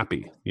they're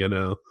happy.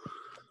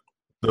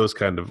 Those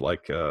kind of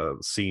like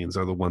scenes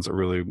are the ones that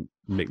really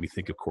make me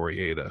think of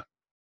Koreeda.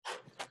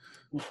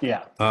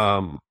 Yeah.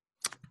 Um,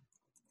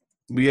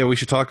 yeah, we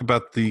should talk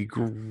about the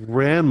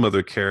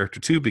grandmother character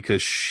too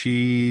because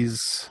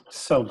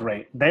So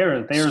great.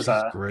 There's she's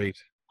a great.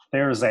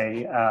 there's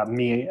a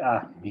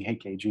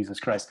Miyake,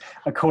 Jesus Christ,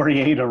 a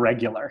Koreeda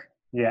regular.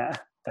 Yeah,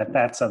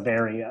 that's a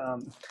very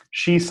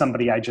she's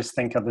somebody I just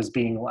think of as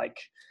being like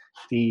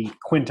the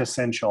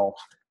quintessential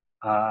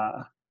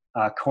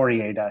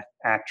Koreeda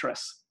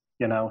actress.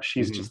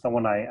 She's Hmm. just the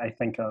one I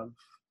think of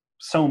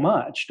so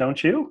much,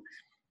 don't you?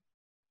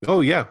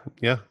 Oh yeah,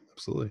 yeah,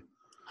 absolutely.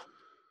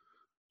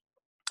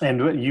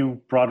 And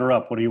you brought her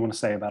up. What do you want to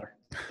say about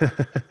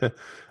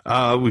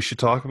her? We should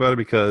talk about it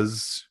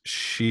because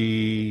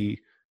she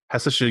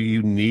has such a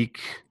unique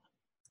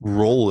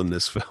role in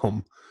this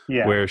film,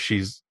 Yeah, where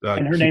she's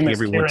and her name keeping is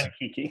everyone. Karen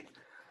Kiki.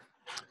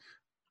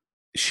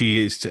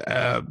 She is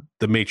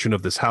the matron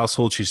of this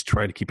household. She's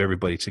trying to keep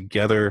everybody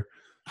together.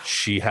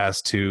 She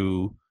has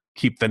to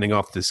keep fending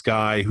off this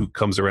guy who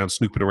comes around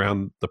snooping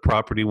around the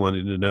property,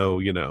 wanting to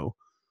know,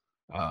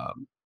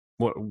 um,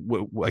 what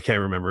I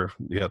can't remember.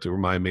 You have to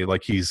remind me.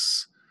 Like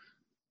he's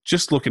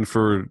just looking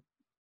for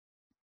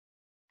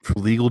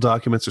legal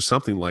documents or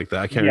something like that.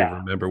 I can't even Yeah,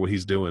 remember what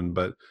he's doing,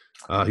 but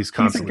he's he's a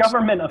constantly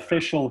government snooping around.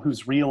 official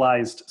who's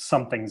realized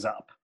something's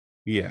up.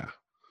 Yeah,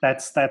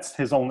 That's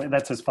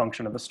his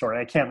function of the story.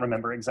 I can't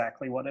remember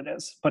exactly what it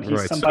is, but he's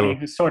right. somebody So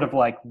who's sort of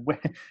like,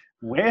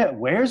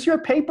 where's your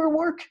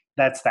paperwork?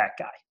 That's that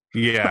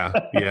yeah,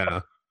 guy. yeah.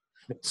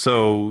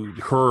 So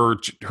her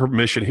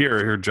mission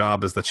here, her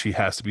job is that she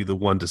has to be the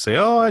one to say,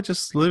 "Oh, I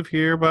just live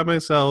here by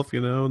myself.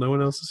 No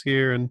one else is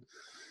here," and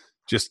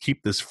just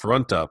keep this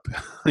front up.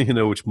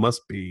 Which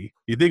must be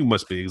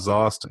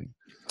exhausting.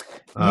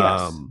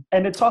 Yes,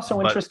 and it's also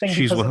But interesting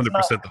she's because it's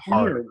not 100% the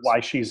heart of clear this. why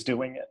she's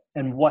doing it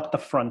and what the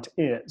front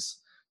is.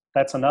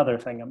 That's another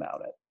thing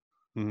about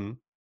it, Hmm.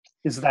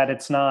 is that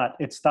it's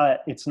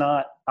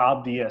not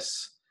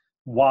obvious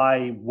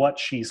what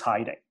she's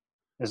hiding.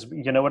 Is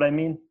you know what I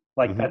mean?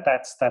 Like Hmm.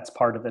 that's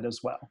part of it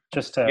as well.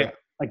 Just to Yeah,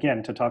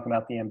 again to talk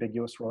about the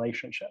ambiguous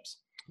relationships.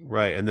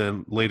 right. And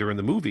then later in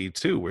the movie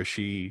too, where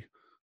she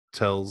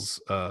tells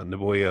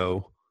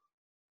Naboyo,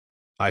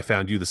 "I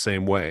found you the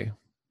same way,"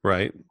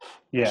 right?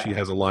 She Yeah,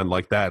 has a line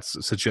like that,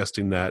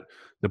 suggesting that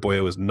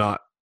Naboyo is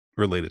not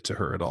related to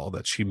her at all.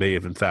 That she may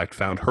have in fact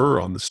found her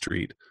on the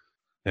street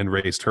and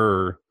raised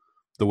her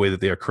the way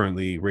that they are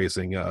currently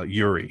raising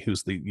Yuri,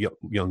 who's the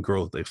young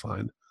girl that they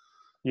find,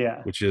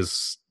 yeah. which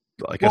is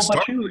like a Well,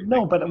 startling but you thing.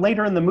 no, but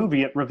later in the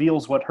movie, it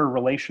reveals what her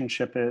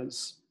relationship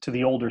is to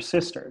the older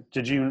sister.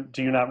 Do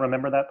you not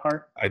remember that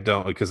part? I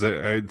don't because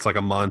it's like a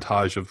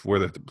montage of where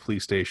they're at the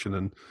police station,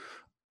 and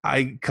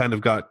I kind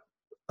of got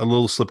a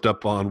little slipped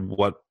up on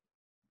what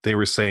they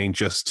were saying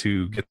just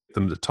to get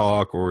them to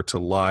talk or to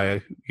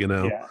lie.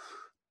 Yeah.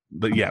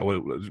 But yeah,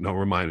 no,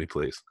 remind me,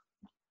 please.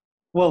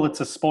 Well, it's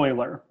a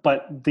spoiler,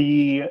 but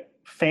the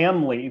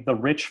family, the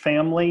rich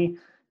family,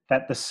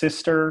 that the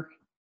sister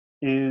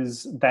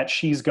is that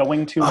she's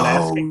going to and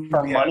asking Oh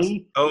for yes.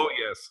 money. Oh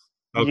yes.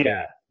 Yeah, Okay.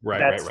 Right. Right.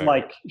 that's Right. Right.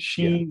 like Yeah.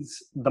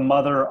 she's the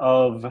mother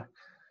of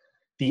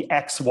the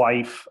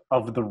ex-wife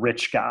of the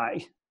rich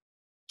guy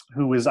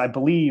who is, I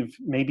believe,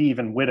 maybe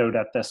even widowed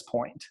at this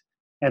point.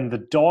 And the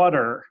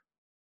daughter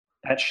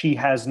that she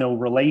has no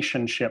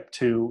relationship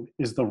to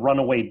is the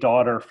runaway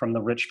daughter from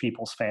the rich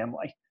people's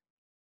family.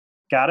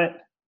 Got it?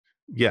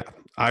 Yeah.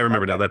 I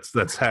remember now. Okay.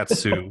 That's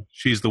Hatsu.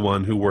 She's the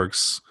one who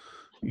works.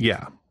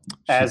 Yeah. She's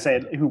As a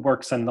who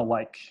works in the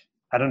like,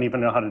 I don't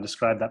even know how to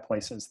describe that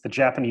place is. The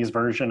Japanese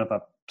version of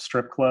a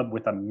strip club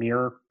with a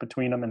mirror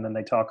between them and then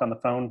they talk on the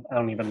phone. I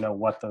don't even know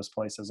what those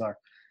places are.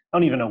 I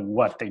don't even know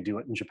what they do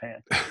it in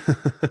Japan.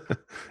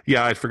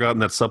 yeah. I'd forgotten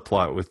that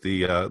subplot with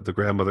the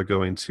grandmother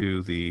going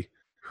to the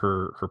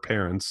her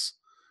parents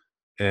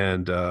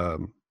and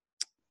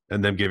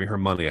and them giving her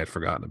money. I'd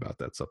forgotten about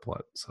that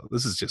subplot. So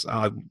this is just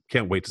I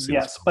can't wait to see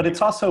this Yes, film but again.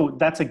 it's also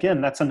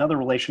that's another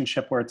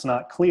relationship where it's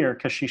not clear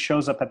because she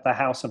shows up at the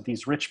house of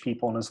these rich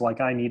people and is like,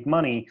 "I need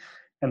money,"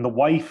 and the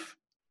wife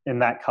in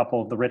that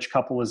couple, the rich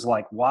couple, is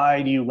like,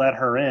 "Why do you let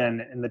her in?"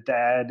 And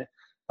the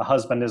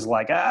husband, is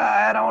like,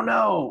 "I don't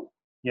know,"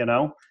 you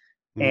know.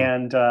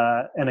 Mhm.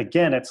 And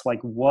again, it's like,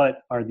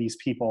 what are these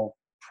people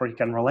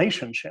freaking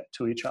relationship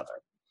to each other?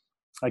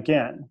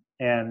 Again,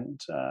 and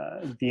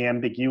the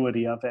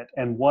ambiguity of it,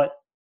 and what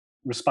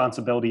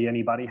responsibility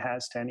anybody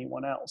has to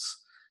anyone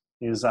else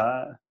is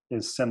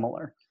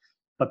similar.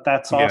 But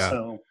that's Yeah.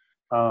 also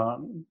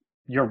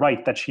you're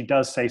right that she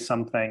does say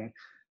something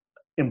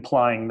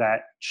implying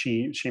that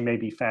she may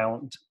be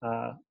found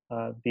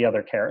the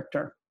other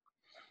character.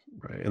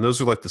 Right. And those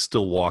are like the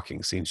still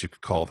walking scenes, you could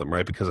call them,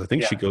 right? Because I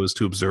think she Yeah, goes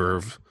to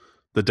observe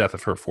the death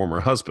of her former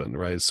husband,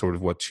 right? It's sort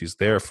of what she's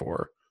there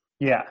for.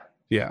 yeah,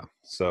 Yeah.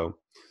 So,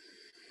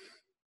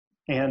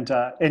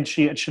 and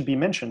she it should be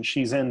mentioned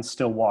she's in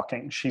Still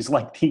Walking. She's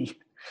like the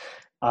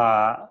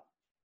uh,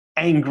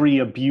 angry,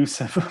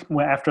 abusive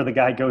after the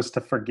guy goes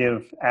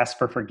to ask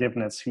for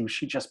forgiveness, who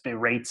she just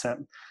berates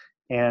him.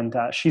 And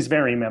she's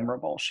very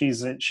memorable.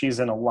 She's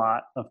in a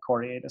lot of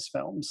Corieda's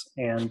films,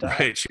 and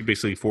right. She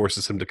basically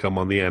forces him to come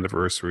on the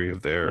anniversary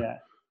of their yeah,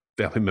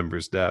 family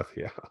member's death.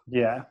 Yeah.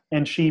 yeah.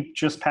 And she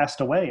just passed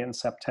away in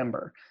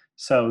September,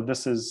 so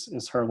this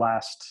is her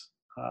last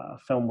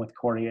film with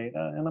Corieda,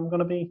 and I'm going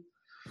to be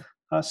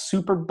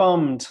super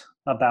bummed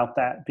about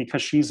that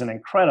because she's an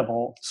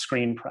incredible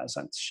screen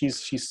presence.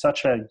 She's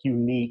such a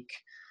unique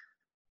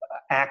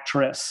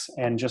actress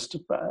and just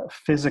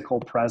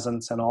physical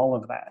presence and all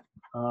of that.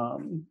 I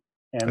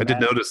And did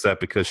that, notice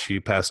that because she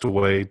passed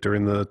away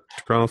during the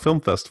Toronto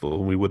Film Festival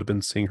and we would have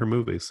been seeing her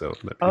movie. So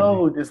that made me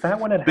oh, is that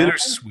when it happened?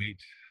 bittersweet.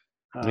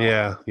 Uh,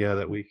 Yeah. Yeah.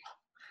 That week.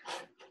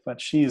 but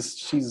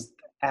she's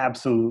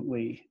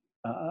absolutely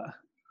uh,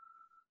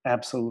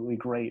 absolutely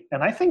great,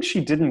 and I think she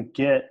didn't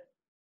get.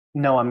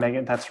 No, I'm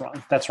Megan. That's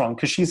wrong. That's wrong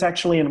because she's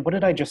actually in. What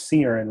did I just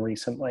see her in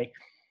recently?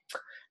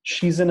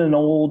 She's in a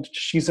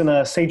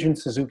Seijun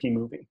Suzuki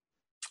movie.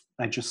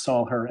 I just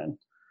saw her in.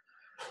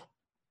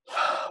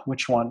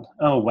 Which one?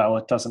 Oh, well,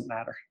 it doesn't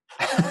matter.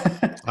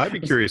 I'd be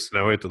curious to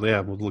know.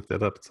 Yeah, we'll look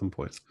that up at some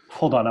point.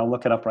 Hold on, I'll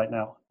look it up right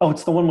now. Oh,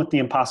 it's the one with the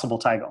impossible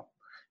title.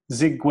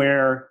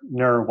 Zigwerner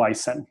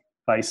Weissen.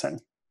 Weissen.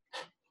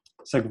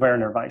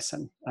 Zigwerner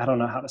Weissen. I don't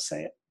know how to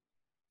say it.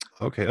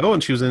 Okay. Oh,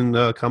 and she was in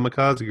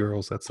Kamikaze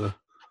Girls. That's a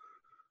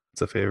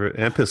favorite,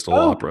 and Pistol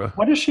Oh, Opera.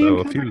 what is she in So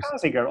a few.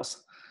 Kamikaze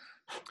Girls?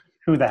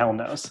 Who the hell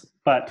knows?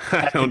 But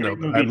I that's a don't know,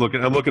 great but I'm movie.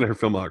 looking. I'm looking at her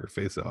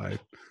filmography, so I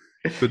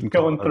couldn't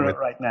call Going it through it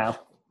right now.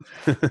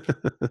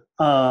 right.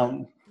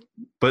 Um,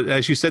 But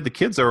as you said, the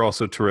kids are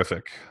also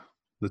terrific.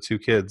 The two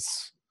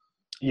kids,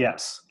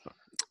 yes.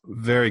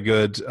 very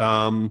good.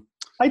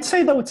 I'd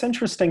say though it's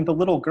interesting the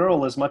little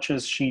girl, as much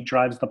as she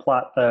drives the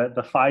plot,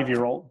 the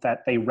 5-year-old that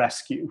they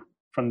rescue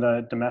from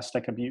the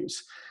domestic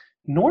abuse.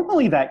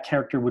 Normally, that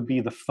character would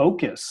be the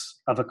focus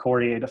of a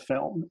Coriata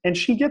film, and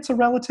she gets a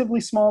relatively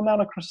small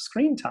amount of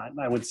screen time.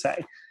 I would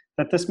say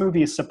that this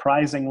movie is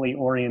surprisingly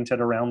oriented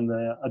around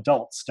the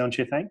adults, don't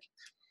you think?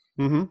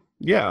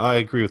 Yeah, I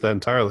agree with that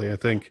entirely. I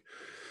think,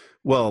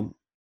 well,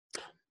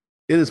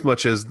 in as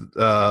much as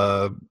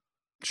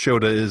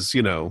Shota is,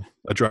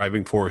 a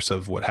driving force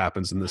of what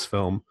happens in this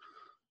film,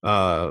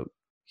 uh,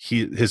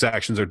 his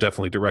actions are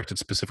definitely directed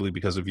specifically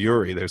because of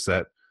Yuri. There's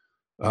that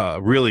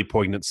really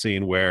poignant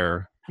scene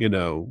where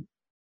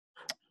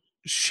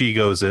she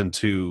goes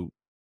into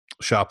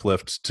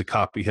shoplift to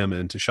copy him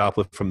and to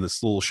shoplift from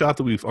this little shop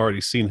that we've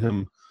already seen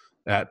him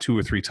at 2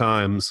 or 3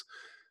 times,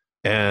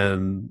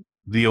 and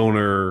the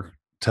owner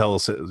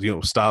stops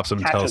him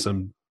and tells Catches him.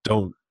 him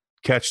don't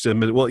catch him.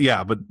 Well,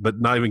 yeah, but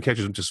not even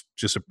catches him,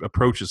 just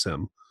approaches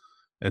him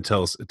and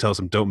tells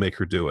him don't make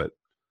her do it,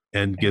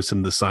 and gives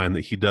him the sign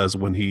that he does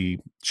when he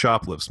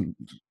shoplifts,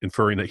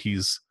 inferring that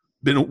he's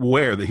been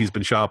aware that he's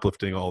been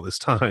shoplifting all this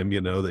time,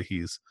 that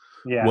he's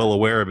Yeah, well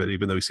aware of it,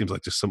 even though he seems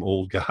like just some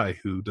old guy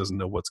who doesn't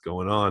know what's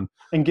going on.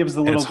 and gives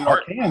the And little it's girl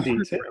candy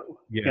too.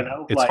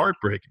 yeah, it's Like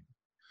heartbreaking.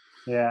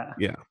 yeah,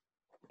 Yeah,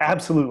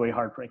 absolutely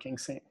heartbreaking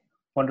scene.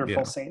 Wonderful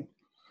yeah. scene.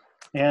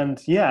 And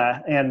yeah,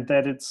 and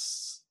that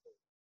it's,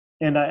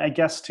 and I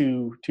guess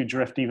to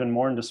drift even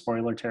more into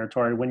spoiler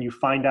territory, when you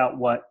find out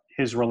what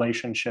his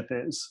relationship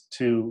is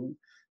to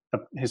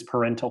his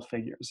parental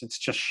figures, it's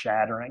just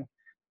shattering.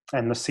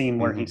 And the scene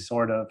where he Hmm.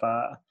 sort of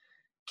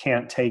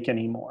can't take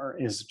anymore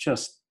is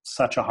just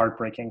such a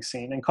heartbreaking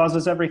scene and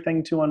causes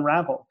everything to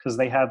unravel because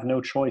they have no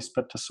choice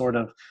but to sort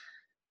of,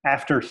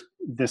 after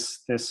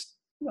this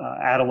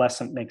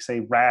adolescent makes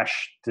a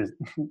rash,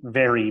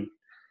 very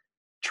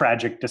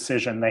tragic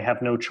decision, they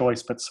have no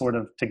choice but sort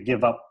of to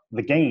give up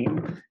the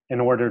game in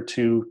order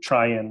to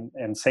try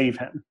and save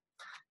him.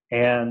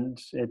 And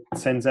it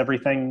sends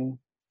everything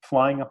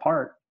flying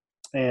apart.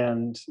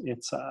 And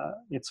it's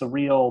a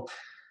real,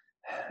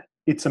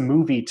 it's a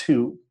movie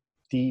too.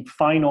 The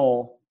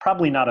final,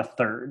 probably not a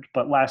third,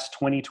 but last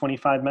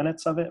 20-25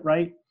 minutes of it,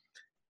 right,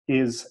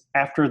 is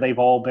after they've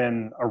all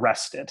been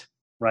arrested,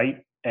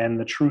 right? And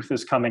the truth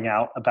is coming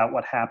out about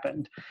what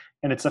happened.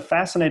 And it's a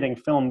fascinating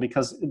film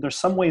because there's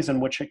some ways in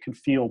which it could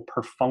feel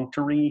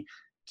perfunctory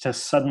to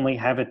suddenly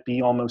have it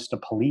be almost a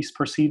police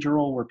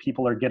procedural where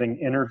people are getting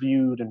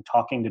interviewed and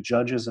talking to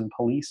judges and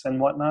police and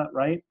whatnot,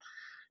 right?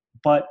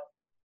 But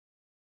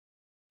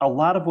a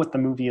lot of what the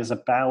movie is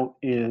about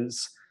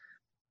is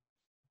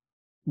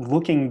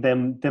looking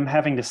them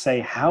having to say,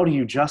 how do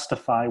you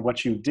justify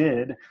what you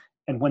did?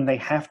 And when they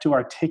have to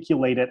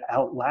articulate it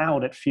out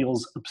loud, it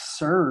feels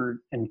absurd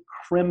and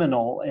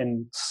criminal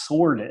and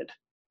sordid,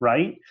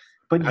 right?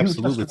 But you've just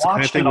Absolutely. It's the kind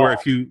of watched it thing where all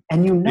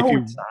and if it's you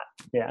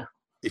not. Yeah.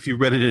 if you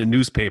read it in a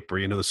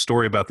newspaper, the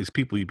story about these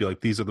people, you'd be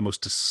like, these are the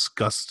most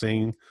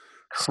disgusting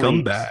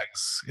Creeps.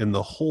 scumbags in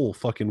the whole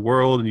fucking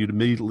world. And you'd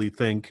immediately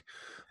think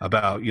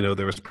about,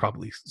 there was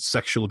probably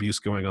sexual abuse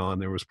going on.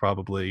 There was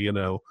probably,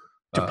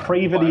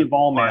 Depravity of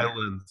all manner.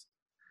 violence.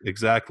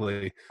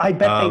 Exactly. I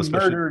bet they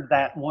Especially, murdered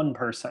that one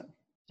person,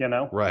 you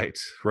know? right,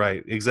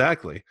 right.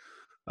 Exactly.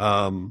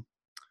 Um,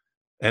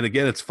 and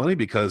again, it's funny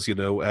because,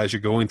 as you're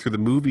going through the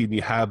movie and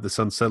you have this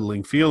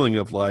unsettling feeling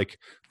of like,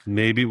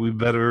 maybe it would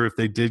be better if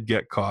they did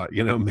get caught,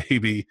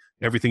 maybe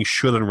everything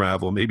should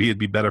unravel. Maybe it'd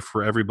be better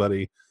for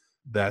everybody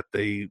that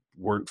they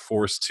weren't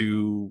forced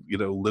to,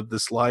 live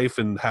this life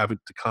and having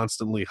to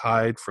constantly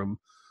hide from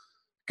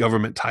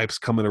government types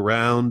coming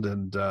around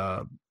and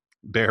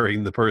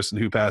burying the person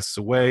who passes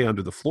away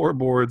under the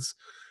floorboards.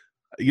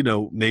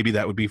 Maybe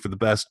that would be for the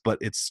best, but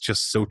it's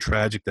just so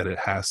tragic that it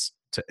has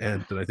to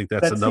end. And I think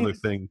that's That another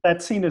scene thing.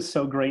 that scene is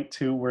so great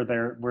too, where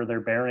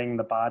they're burying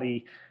the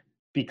body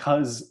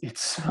because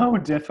it's so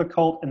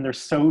difficult and they're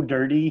so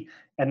dirty.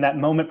 And that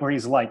moment where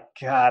he's like,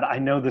 God, I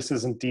know this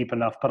isn't deep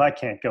enough, but I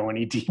can't go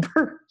any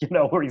deeper,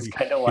 where he's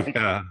kind of like,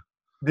 Yeah.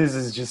 this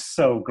is just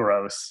so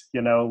gross,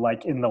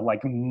 like in the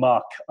like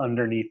muck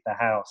underneath the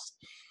house.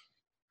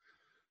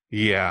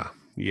 Yeah.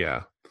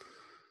 Yeah.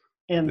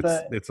 And It's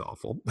the it's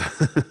awful.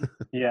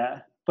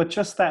 yeah, but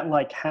just that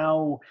like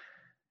how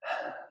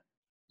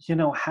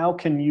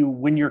can you,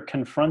 when you're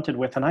confronted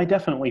with, and I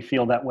definitely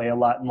feel that way a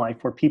lot in life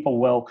where people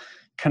will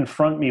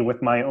confront me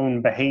with my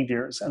own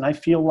behaviors and I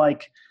feel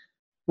like,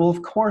 well,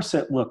 of course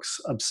it looks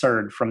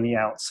absurd from the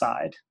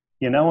outside,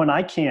 and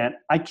I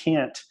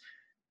can't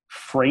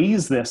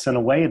phrase this in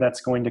a way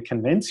that's going to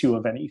convince you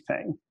of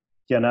anything,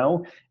 you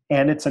know?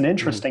 And it's an Mhm.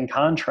 interesting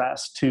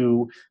contrast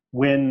to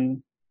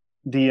when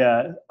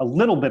a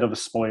little bit of a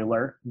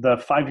spoiler, the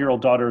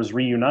 5-year-old daughter is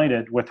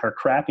reunited with her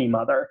crappy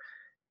mother.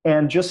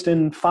 And just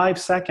in 5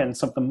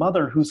 seconds of the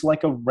mother, who's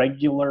like a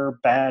regular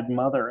bad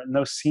mother, in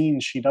those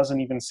scenes, she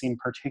doesn't even seem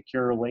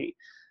particularly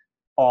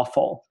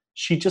awful.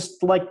 She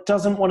just like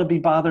doesn't want to be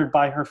bothered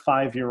by her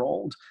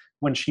 5-year-old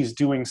when she's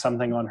doing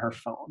something on her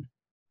phone,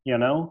 you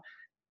know?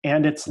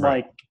 And it's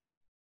Right. like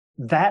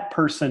that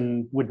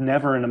person would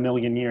never in a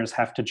million years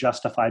have to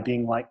justify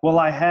being like, well,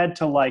 I had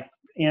to like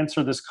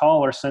answer this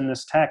call or send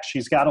this text.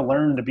 She's got to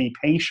learn to be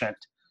patient,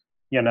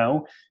 you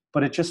know?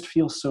 But it just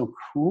feels so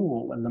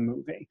cruel in the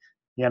movie,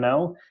 you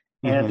know?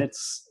 And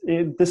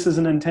Hmm. this is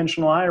an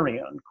intentional irony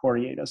on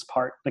Corietta's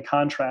part, the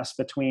contrast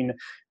between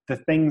the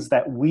things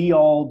that we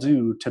all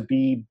do to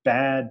be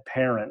bad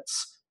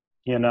parents,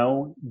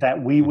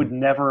 that we Hmm. would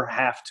never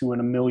have to in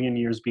a million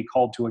years be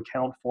called to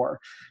account for,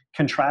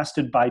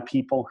 contrasted by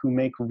people who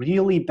make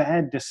really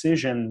bad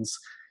decisions,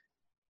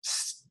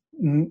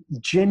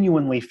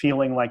 genuinely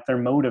feeling like they're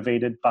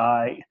motivated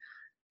by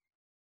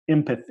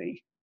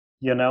empathy.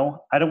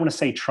 I don't want to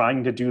say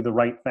trying to do the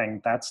right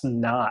thing. That's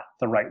not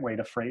the right way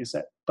to phrase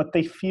it. But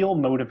they feel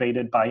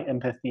motivated by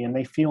empathy and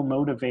they feel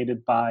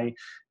motivated by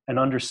an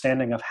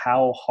understanding of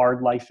how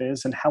hard life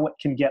is and how it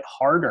can get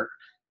harder,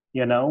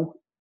 you know?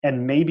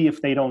 And maybe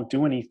if they don't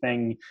do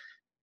anything,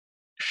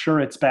 sure,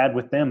 it's bad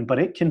with them, but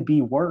it can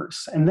be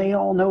worse. And they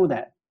all know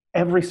that.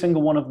 Every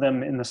single one of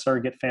them in the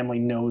surrogate family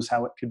knows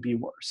how it could be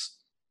worse.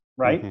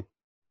 Right.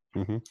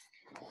 Hmm. Hmm.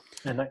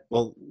 And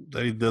Well,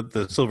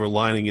 the silver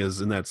lining is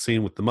in that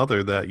scene with the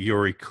mother that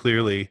Yuri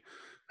clearly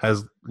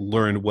has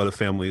learned what a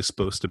family is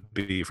supposed to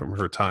be from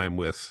her time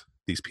with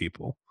these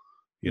people.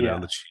 yeah,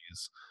 That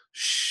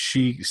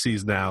she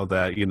sees now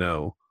that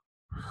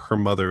her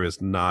mother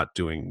is not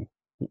doing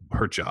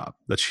her job,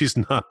 that she's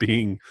not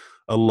being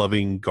a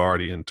loving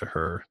guardian to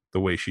her the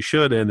way she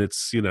should, and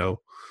it's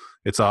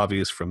it's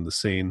obvious from the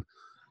scene.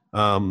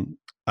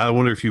 I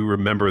wonder if you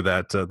remember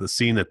that the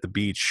scene at the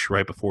beach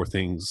right before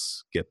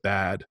things get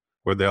bad,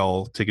 where they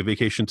all take a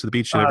vacation to the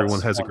beach and everyone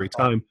It's has a great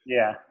wonderful. time.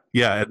 Yeah.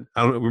 Yeah, and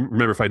I don't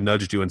remember if I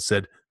nudged you and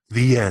said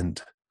the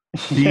end,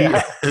 the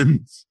Yeah.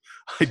 end.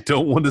 I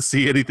don't want to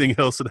see anything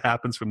else that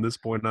happens from this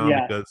point on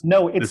Yeah. because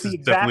No, it's this the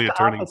is definitely exact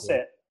a turning point.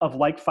 opposite of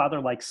Like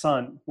Father, Like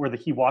Son, where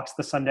he walks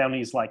the sun down and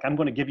he's like, I'm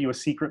going to give you a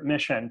secret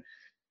mission.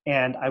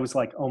 And I was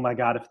like, oh my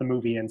God, if the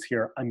movie ends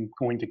here, I'm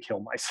going to kill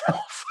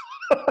myself.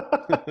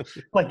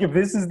 Like, if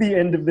this is the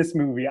end of this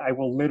movie, I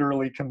will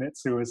literally commit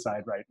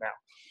suicide right now.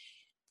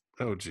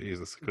 Oh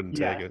Jesus, I couldn't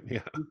take Yeah. it.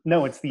 Yeah.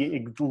 No, it's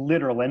the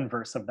literal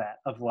inverse of that,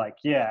 of like,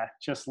 yeah,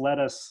 just let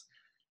us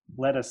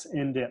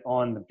end it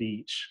on the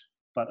beach.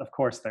 But of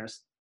course,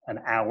 there's an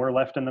hour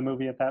left in the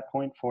movie at that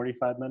point,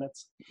 45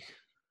 minutes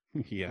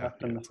Yeah,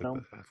 left in the it's like the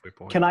film. halfway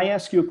point. Can I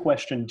ask you a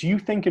question? Do you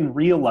think in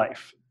real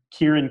life,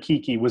 Kieran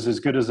Kiki was as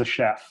good as a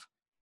chef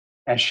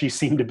as she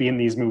seemed to be in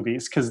these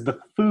movies? Because the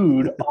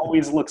food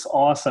always looks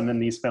awesome in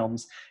these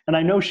films. And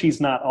I know she's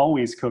not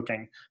always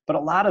cooking, but a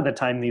lot of the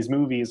time these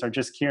movies are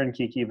just Kieran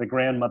Kiki, the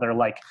grandmother,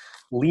 like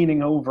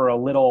leaning over a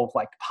little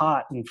like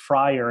pot and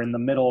fryer in the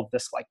middle of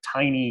this like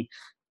tiny,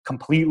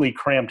 completely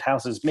cramped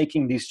houses,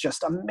 making these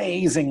just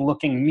amazing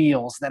looking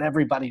meals that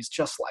everybody's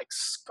just like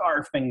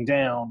scarfing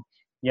down,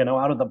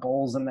 out of the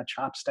bowls and the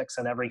chopsticks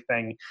and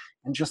everything.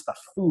 And just the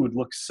food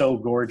looks so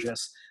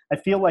gorgeous. I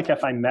feel like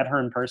if I met her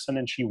in person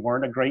and she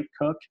weren't a great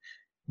cook,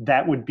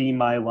 that would be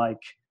my, like,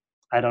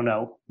 I don't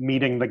know,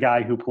 meeting the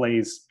guy who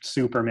plays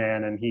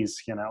Superman and he's,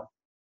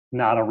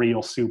 not a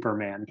real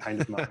Superman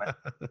kind of moment.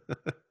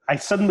 I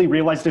suddenly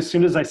realized as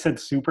soon as I said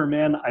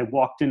Superman, I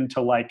walked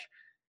into like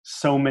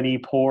so many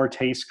poor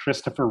taste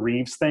Christopher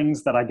Reeves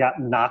things that I got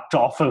knocked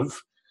off of.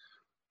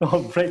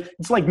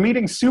 It's like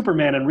meeting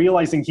Superman and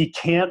realizing he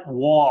can't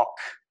walk.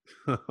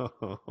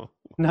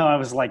 No, I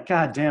was like,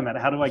 God damn it,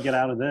 how do I get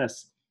out of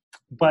this?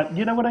 But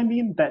you know what I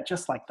mean? That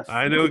just like the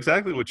I know food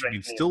exactly what you great mean.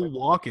 music. Still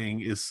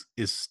Walking is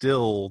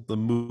still the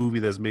movie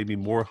that's made me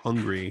more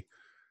hungry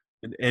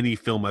than any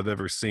film I've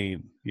ever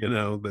seen.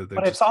 That they're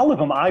But it's just all of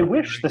them. I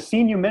Wish, extraordinary. the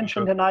scene you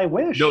mentioned in I No,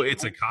 Wish.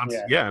 it's a Yeah,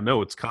 constant. Yeah,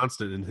 no, it's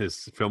constant in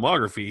his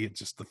filmography. It's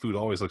just the food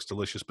always looks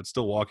delicious. But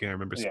Still Walking, I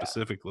remember yeah.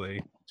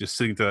 specifically just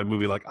sitting through that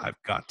movie like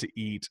I've got to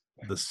eat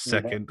the Mhm.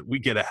 second we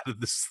get out of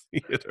this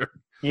theater.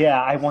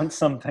 Yeah, I want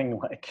something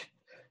like,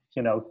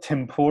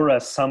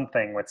 tempura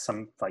something with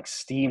some like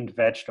steamed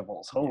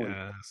vegetables. Holy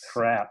Yes,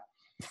 crap.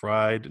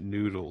 fried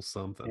noodles,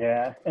 something.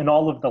 Yeah, and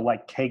all of the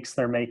like cakes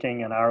they're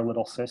making and Our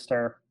Little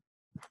Sister.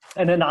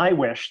 And then I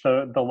Wish,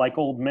 the like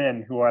old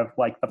men who have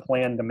like the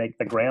plan to make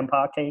the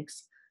grandpa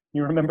cakes.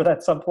 You remember that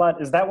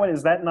subplot? Is that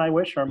in I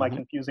Wish, or am I Hmm.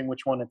 confusing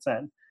which one it's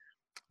in?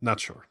 Not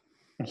sure.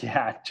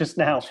 Yeah, just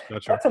now.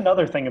 Not sure. That's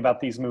another thing about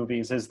these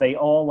movies is they're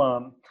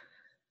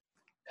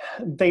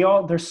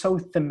so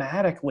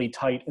thematically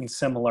tight and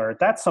similar.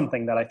 That's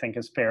something that I think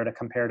is fair to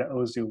compare to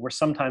Ozu, where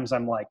sometimes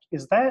I'm like,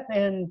 is that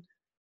in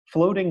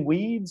Floating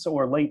Weeds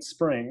or Late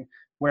Spring,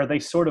 where they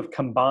sort of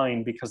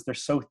combine because they're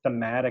so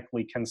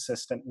thematically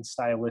consistent and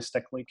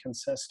stylistically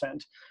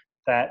consistent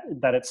that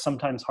it's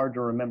sometimes hard to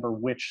remember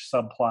which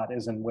subplot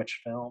is in which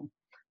film.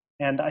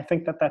 And I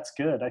think that that's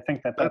good. I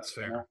think that That's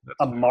that's fair. That's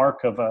a fair.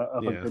 mark of a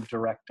Yeah. good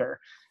director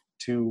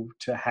to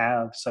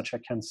have such a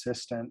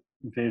consistent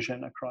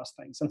vision across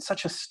things and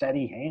such a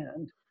steady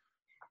hand.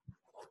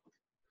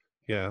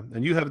 Yeah.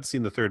 And you haven't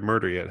seen The Third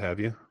Murder yet, have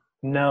you?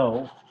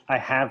 No, I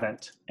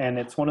haven't. And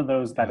it's one of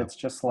those that Yeah. it's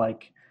just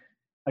like,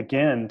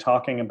 again,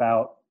 talking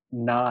about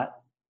not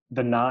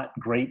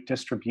great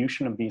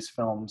distribution of these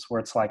films, where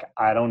it's like,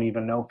 I don't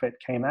even know if it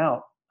came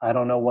out. I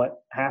don't know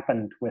what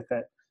happened with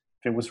it.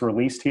 If it was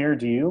released here,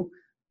 do you?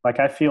 Like,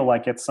 I feel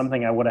like it's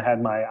something I would have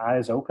had my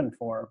eyes open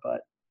for,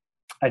 but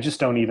I just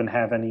don't even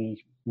have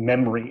any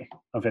memory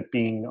of it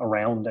being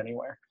around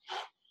anywhere.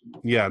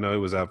 Yeah, no, it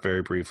was out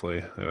very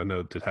briefly. I know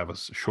it did have a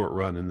short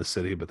run in the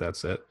city, but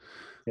that's it.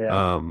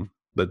 Yeah.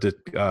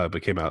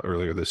 But came out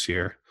earlier this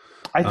year.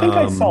 I think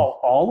I Um, saw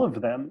all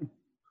of them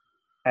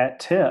at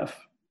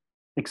TIFF,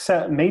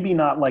 except maybe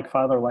not Like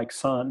Father, Like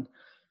Son,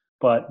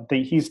 but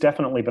he's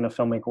definitely been a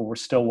filmmaker. We're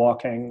Still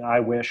Walking, I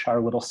Wish,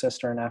 Our Little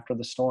Sister, and After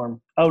the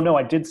Storm. Oh, no,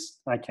 I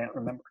can't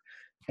remember.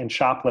 And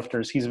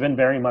Shoplifters. He's been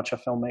very much a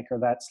filmmaker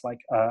that's like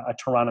a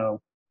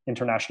Toronto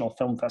International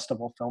Film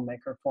Festival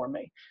filmmaker for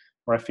me,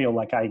 where I feel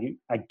like I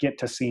get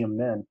to see him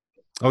then.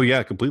 oh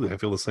yeah, completely. I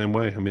feel the same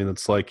way. I mean,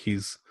 it's like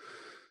his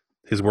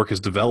work has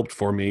developed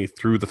for me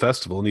through the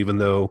festival. And even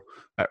though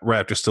right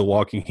after Still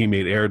Walking, he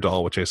made Air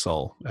Doll, which I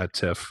saw at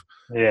TIFF,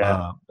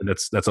 Yeah. and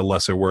that's a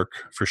lesser work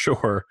for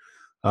sure.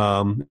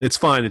 It's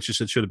fine. It's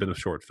just it should have been a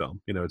short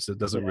film. It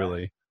doesn't Yeah.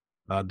 really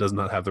does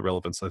not have the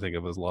relevance I think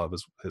of as a lot of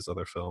his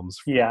other films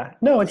Yeah.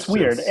 No, it's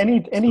weird. since Still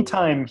Walking.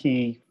 Anytime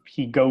he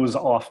goes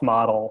off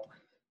model,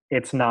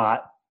 it's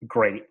not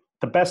great.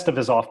 The best of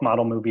his off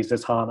model movies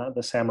is Hana,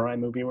 the samurai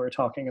movie we were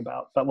talking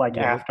about. But like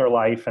Yeah,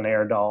 Afterlife and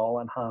Air Doll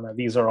and Hana,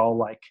 these are all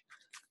like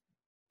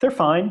they're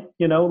fine.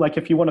 Like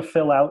if you want to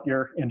fill out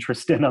your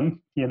interest in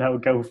them,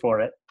 go for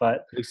it.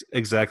 But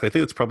Exactly. I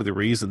think that's probably the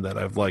reason that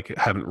I've like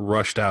haven't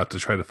rushed out to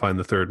try to find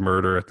the third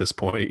murder at this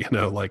point,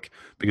 like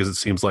because it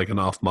seems like an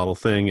off-model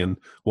thing, and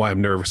why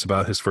I'm nervous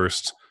about his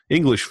first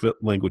English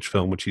language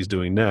film, which he's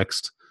doing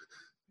next.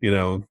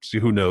 So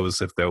who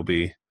knows if they'll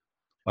be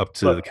up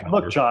to the look,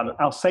 caliber. John,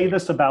 I'll say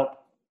this about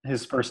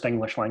his first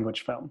English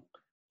language film.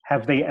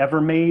 Have they ever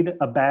made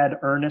a bad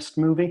Ernest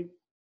movie?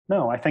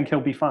 No, I think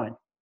he'll be fine.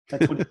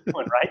 That's what he's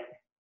doing, right?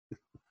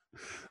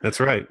 That's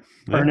right.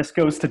 Yeah. Ernest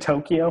Goes to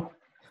Tokyo,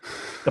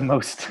 the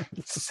most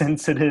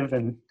sensitive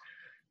and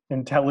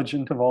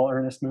intelligent of all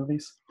Ernest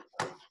movies.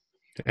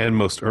 And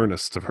most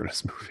earnest of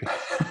Ernest movies.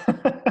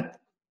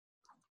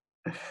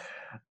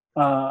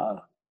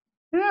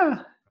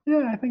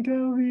 Yeah, I think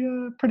it'll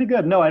be pretty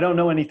good. No, I don't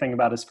know anything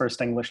about his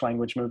first English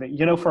language movie.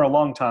 For a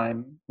long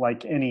time,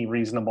 like any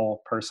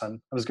reasonable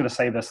person, I was going to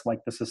say this like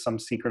this is some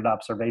secret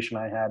observation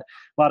I had.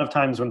 A lot of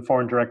times when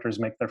foreign directors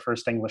make their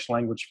first English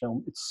language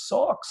film, it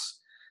sucks.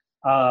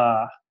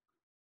 But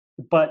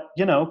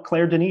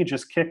Claire Denis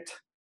just kicked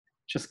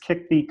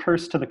the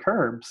curse to the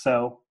curb.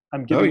 So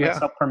I'm giving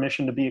myself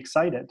permission to be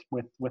excited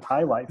with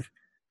High Life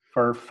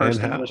for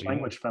first English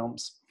language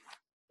films.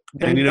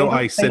 And they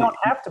don't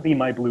have to be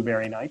My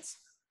Blueberry Nights.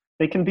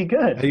 They can be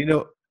good.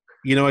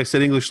 I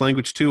said English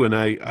language too, and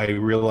I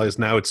realize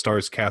now it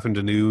stars Catherine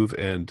Deneuve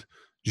and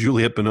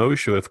Juliette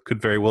Binoche, so it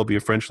could very well be a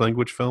French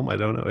language film. I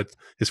don't know. It's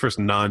his first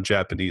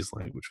non-Japanese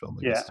language film,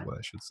 I guess is what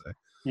I should say.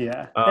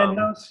 Yeah. And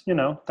those,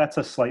 that's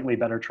a slightly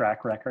better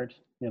track record,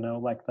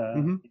 like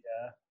the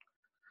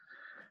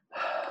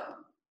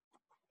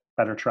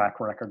better track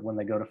record when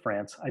they go to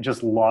France. I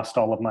just lost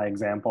all of my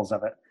examples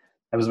of it.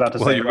 I was about to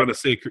say. Well, you're going to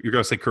say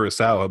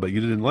Kurosawa, but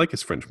you didn't like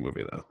his French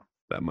movie though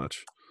that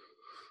much.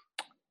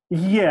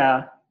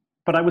 Yeah,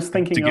 but I was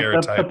thinking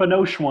of the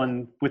Binoche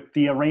one with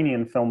the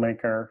Iranian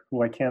filmmaker,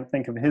 who I can't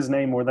think of his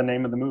name or the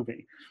name of the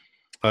movie.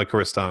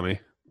 Kiarostami.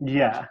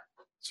 Yeah.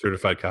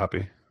 Certified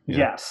copy. Yeah.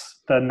 Yes,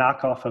 the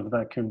knockoff of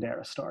the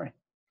Kundera story.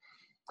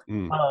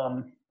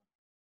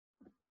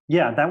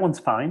 Yeah, that one's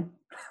fine.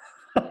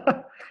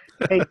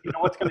 Hey, you know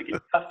what's going to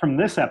get cut from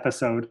this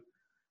episode?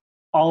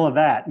 All of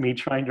that, me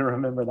trying to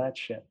remember that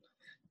shit.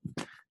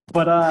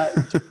 But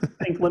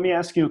let me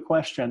ask you a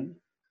question.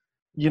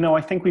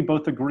 I think we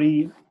both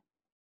agree.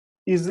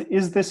 Is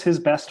this his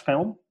best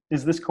film?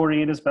 Is this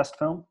Koreeda's best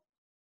film?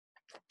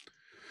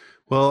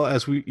 Well,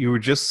 as you were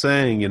just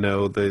saying,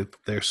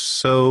 they're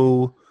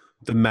so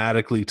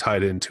thematically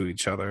tied into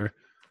each other.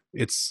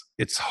 It's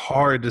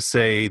hard to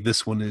say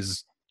this one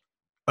is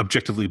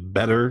objectively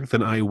better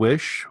than I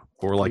Wish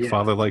or like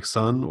Father Like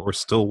Son or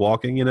Still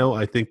Walking.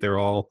 I think they're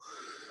all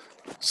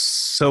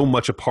so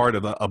much a part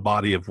of a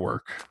body of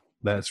work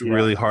that's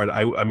really hard.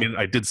 I mean,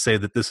 I did say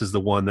that this is the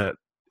one that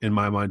in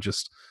my mind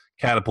just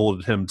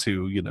catapulted him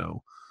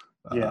to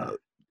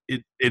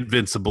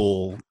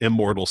invincible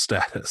immortal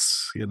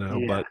status,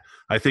 but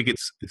I think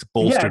it's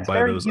bolstered by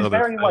those other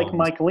very films. Like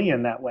Mike Lee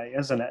in that way,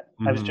 isn't it?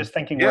 I was just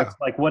thinking it's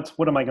like what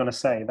am I going to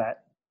say,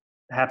 that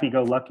Happy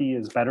Go Lucky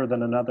is better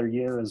than Another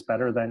Year is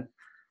better than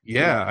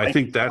I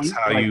think that's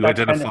how you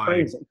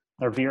identify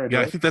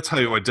I think that's how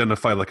you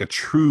identify like a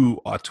true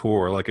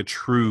auteur, like a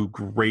true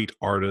great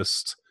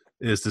artist,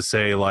 is to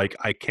say like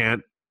I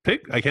can't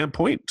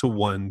point to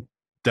one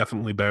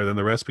definitely better than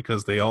the rest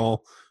because they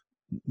all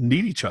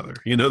need each other.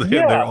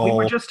 They're all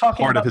we were just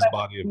talking part about of his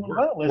body of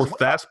work. Or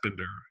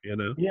Fassbender,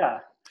 Yeah,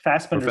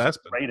 Fassbender's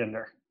a great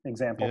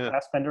example. Yeah.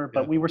 Fassbender,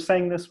 but we were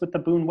saying this with the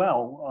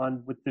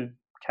Buñuel with the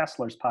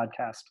Kessler's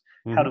podcast.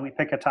 How do we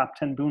pick a top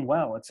 10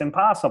 Buñuel? It's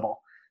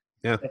impossible.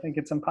 Yeah, I think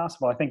it's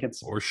impossible. I think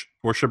it's or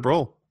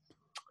Chabrol.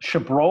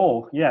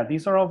 Chabrol, yeah,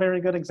 these are all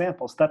very good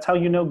examples. That's how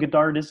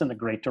Godard isn't a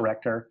great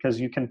director, because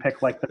you can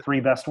pick like the 3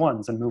 best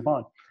ones and move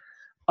on.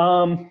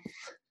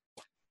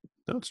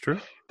 No, it's true.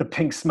 The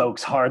Pink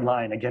Smoke's hard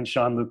line against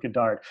Jean-Luc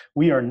Godard.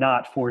 We are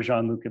not for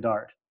Jean-Luc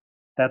Godard.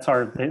 Is that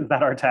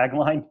our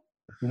tagline?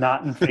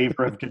 Not in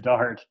favor of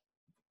Godard.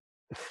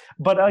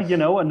 But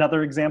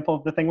another example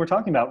of the thing we're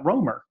talking about,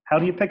 Romer. How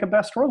do you pick a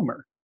best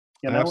Romer?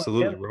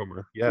 Absolutely,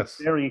 Romer. Yes.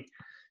 It's very,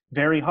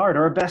 very hard.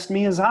 Or a best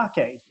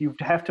Miyazaki. You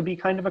have to be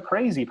kind of a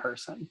crazy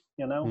person,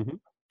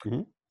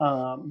 And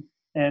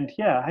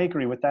I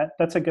agree with that.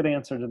 That's a good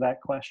answer to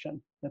that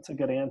question. That's a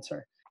good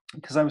answer.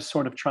 Because I was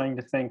sort of trying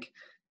to think,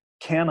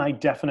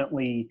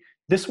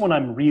 this one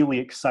I'm really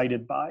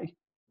excited by,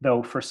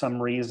 though, for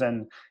some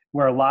reason,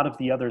 where a lot of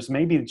the others,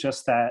 maybe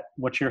just that,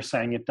 what you're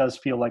saying, it does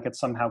feel like it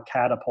somehow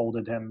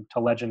catapulted him to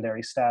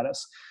legendary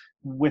status.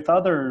 With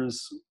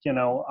others,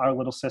 Our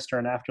Little Sister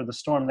and After the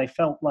Storm, they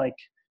felt like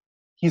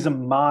he's a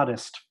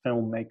modest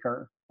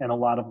filmmaker in a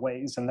lot of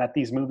ways, and that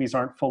these movies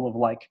aren't full of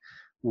like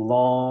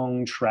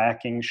long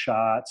tracking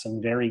shots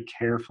and very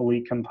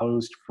carefully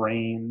composed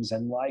frames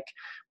and like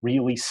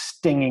really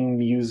stinging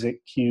music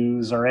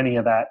cues or any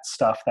of that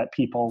stuff that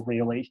people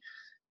really,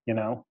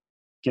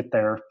 get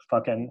their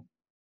fucking,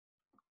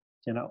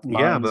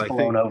 minds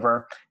blown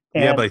over.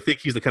 But I think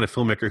he's the kind of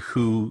filmmaker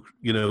who,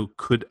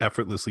 could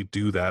effortlessly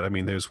do that. I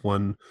mean, there's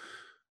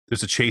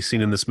there's a chase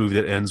scene in this movie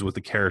that ends with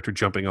the character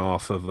jumping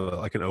off of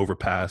like an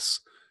overpass,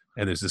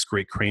 and there's this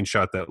great crane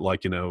shot that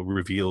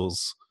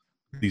reveals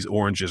these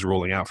oranges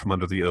rolling out from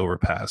under the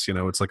overpass.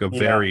 It's like a Yeah,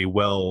 very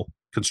well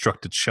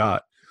constructed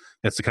shot.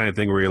 That's the kind of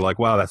thing where you're like,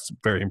 wow, that's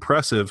very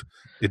impressive.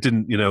 It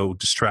didn't,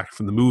 distract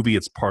from the movie.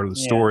 It's part of the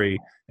yeah, story,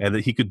 and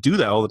that he could do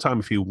that all the time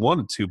if he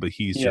wanted to, but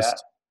yeah.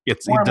 he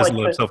Or doesn't like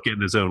let himself get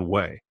in his own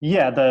way.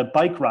 the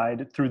bike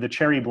ride through the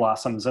cherry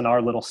blossoms in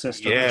Our Little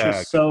Sister, which Yeah,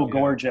 is so yeah,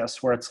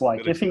 gorgeous. Where it's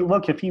like, good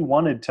example. if he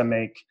wanted to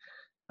make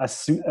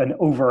an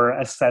over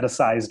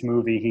aestheticized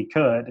movie, he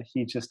could.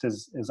 He just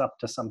is up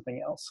to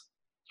something else.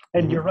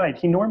 And you're Hmm. right.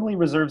 He normally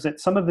reserves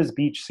it. Some of his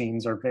beach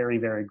scenes are very,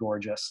 very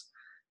gorgeous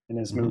in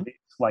his Hmm. movies,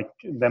 like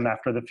them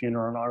after the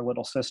funeral and Our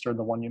Little Sister,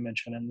 the one you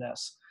mentioned in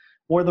this,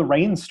 or the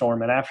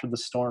rainstorm and After the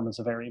Storm is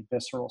a very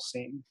visceral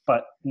scene,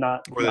 but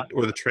not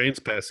Or the trains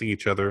passing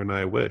each other, and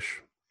I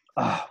wish.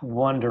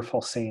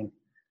 wonderful scene.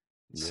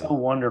 Yeah. So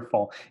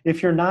wonderful.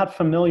 If you're not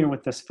familiar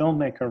with this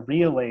filmmaker,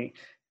 really,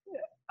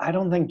 I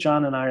don't think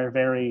John and I are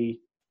very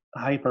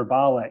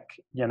hyperbolic.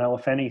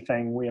 If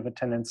anything, we have a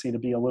tendency to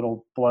be a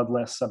little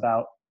bloodless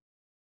about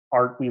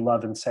art we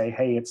love and say,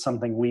 hey, it's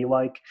something we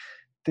like.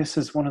 This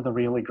is one of the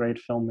really great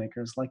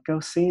filmmakers. Like,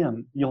 go see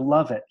him. You'll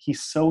love it.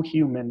 He's so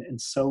human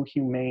and so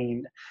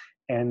humane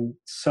and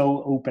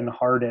so open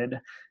hearted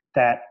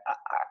that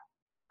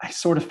I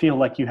sort of feel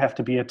like you have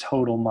to be a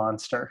total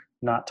monster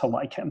not to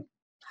like him.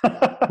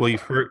 Well,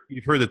 you've heard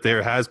that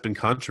there has been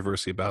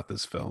controversy about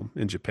this film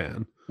in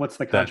Japan. What's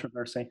the That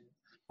controversy?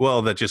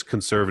 that just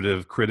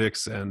conservative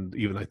critics, and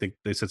even I think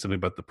they said something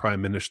about the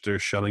prime minister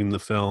shunning the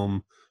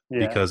film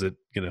Yeah, because it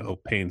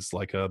paints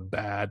like a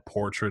bad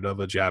portrait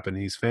of a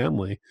Japanese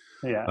family,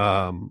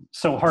 yeah.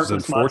 So which is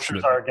heartless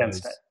monsters unfortunate are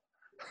against it.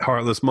 because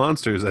heartless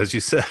monsters, as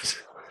you said,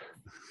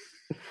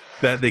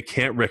 that they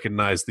can't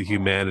recognize the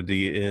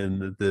humanity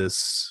in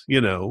this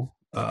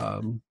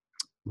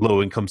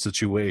low income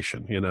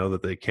situation.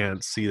 That they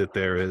can't see that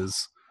there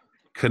is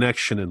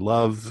connection and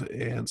love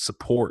and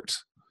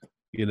support.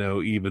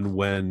 Even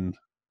when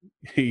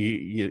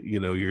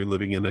you're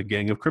living in a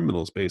gang of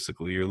criminals.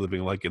 Basically, you're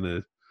living like in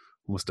a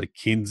almost a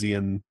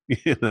Keynesian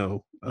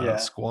Yeah,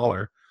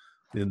 squalor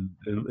in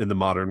the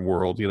modern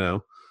world.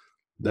 That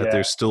yeah,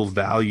 there's still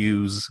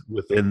values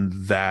within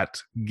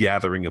that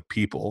gathering of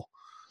people.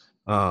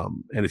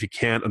 And if you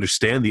can't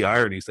understand the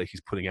ironies that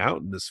he's putting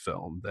out in this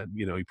film, then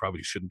you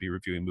probably shouldn't be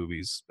reviewing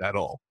movies at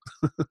all.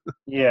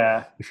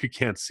 yeah. If you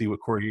can't see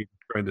what Corey is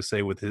trying to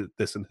say with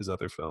this and his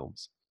other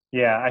films.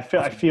 Yeah, I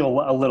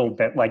feel a little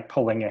bit like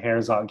pulling a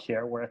Herzog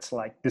here, where it's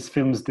like this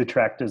film's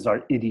detractors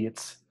are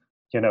idiots,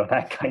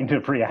 that kind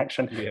of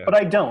reaction. Yeah. But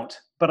I don't.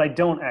 But I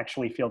don't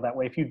actually feel that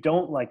way. If you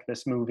don't like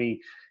this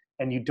movie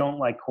and you don't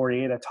like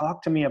Koreeda,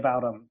 talk to me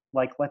about him.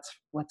 Like let's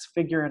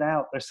figure it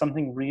out. There's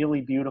something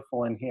really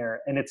beautiful in here,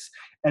 and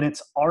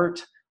it's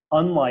art.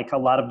 Unlike a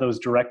lot of those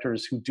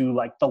directors who do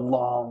like the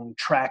long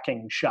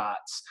tracking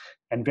shots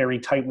and very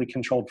tightly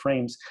controlled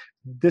frames,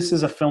 this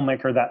is a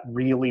filmmaker that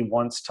really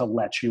wants to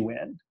let you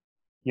in.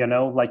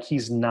 Like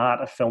he's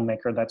not a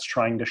filmmaker that's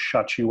trying to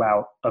shut you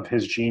out of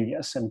his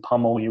genius and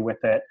pummel you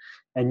with it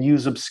and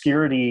use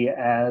obscurity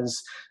as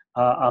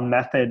a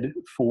method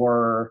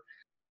for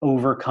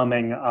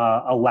overcoming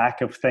a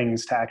lack of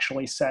things to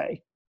actually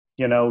say.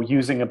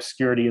 Using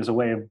obscurity as a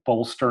way of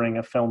bolstering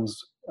a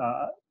film's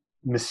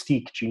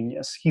mystique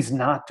genius. He's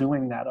not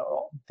doing that at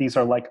all. These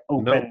are like No.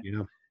 open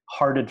Yeah.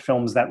 hearted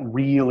films that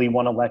really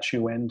want to let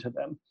you into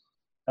them,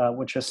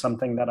 which is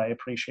something that I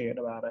appreciate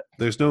about it.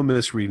 There's no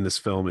misreading this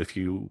film if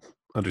you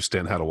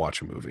understand how to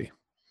watch a movie.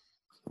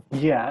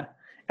 Yeah.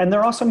 And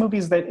there are also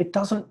movies that it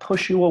doesn't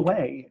push you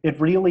away. It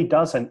really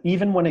doesn't.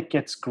 Even when it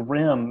gets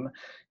grim,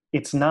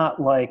 it's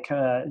not like,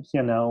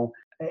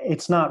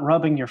 it's not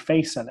rubbing your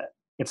face in it.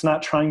 It's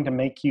not trying to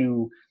make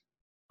you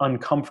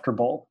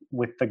uncomfortable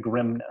with the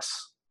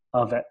grimness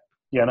of it,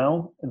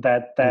 Mhm.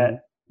 that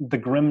the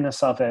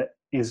grimness of it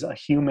is a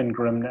human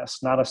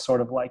grimness, not a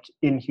sort of like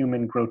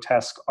inhuman,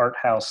 grotesque art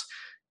house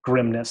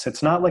grimness.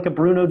 It's not like a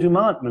Bruno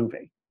Dumont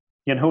movie.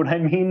 You know what I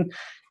mean?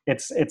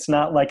 It's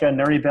not like a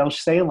Nuri Bilge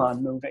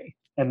Ceylan movie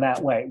in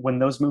that way. When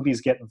those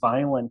movies get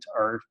violent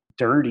or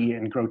dirty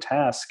and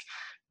grotesque,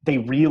 they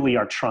really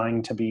are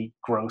trying to be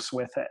gross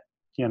with it.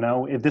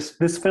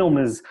 This film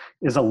is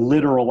a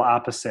literal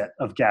opposite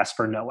of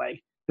Gaspar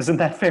Noé. Isn't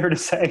that fair to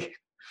say?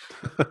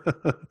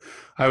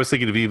 I was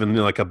thinking of even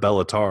like a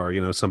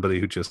Bellatar, somebody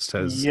who just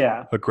has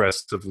Yeah,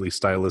 aggressively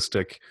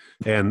stylistic.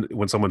 And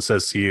when someone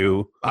says to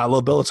you, I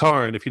love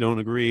Bellatar, and if you don't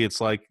agree,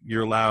 it's like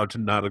you're allowed to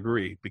not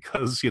agree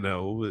because,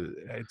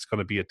 it's going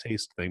to be a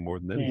taste thing more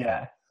than anything.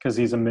 yeah, because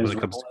he's a When it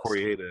comes to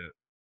miserabilist. Coriata,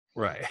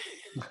 right.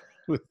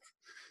 with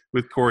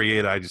with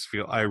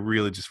Coriata, I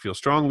really just feel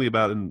strongly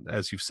about it. And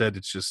as you've said,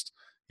 it's just,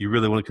 you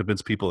really want to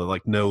convince people that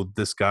like, no,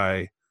 this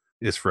guy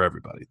is for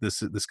everybody. This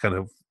kind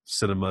of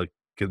cinema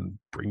can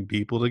bring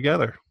people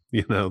together.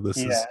 This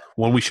Yeah, is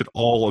one we should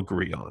all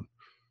agree on.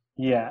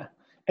 yeah.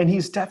 And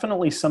he's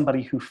definitely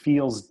somebody who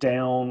feels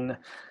down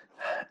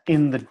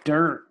in the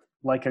dirt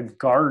like a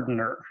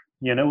gardener,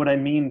 You know what I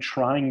mean?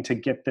 Trying to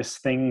get this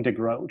thing to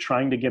grow,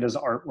 trying to get his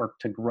artwork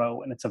to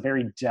grow. And it's a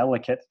very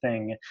delicate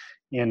thing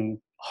in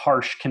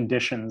harsh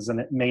conditions, and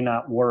it may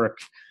not work.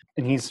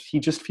 And he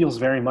just feels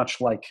very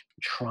much like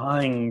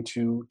trying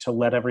to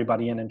let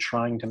everybody in and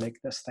trying to make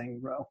this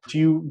thing grow.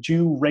 Do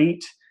you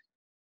rate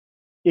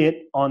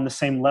it on the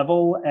same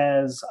level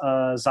as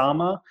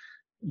Zama?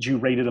 Do you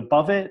rate it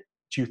above it?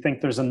 Do you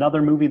think there's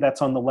another movie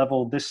that's on the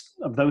level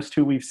of those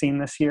two we've seen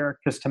this year?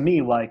 Because to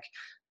me, like,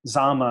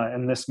 Zama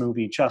and this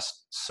movie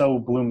just so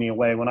blew me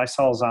away. When I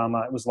saw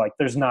Zama, it was like,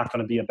 there's not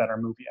going to be a better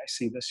movie I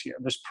see this year.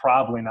 There's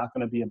probably not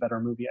going to be a better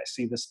movie I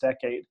see this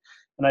decade.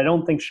 And I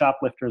don't think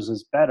Shoplifters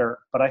is better,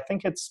 but I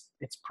think it's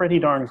pretty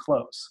darn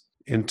close.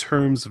 In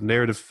terms of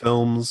narrative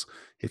films,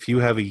 if you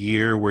have a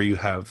year where you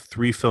have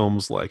 3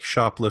 films like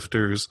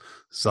Shoplifters,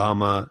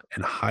 Zama,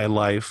 and High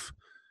Life,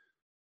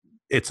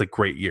 it's a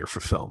great year for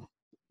film.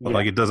 But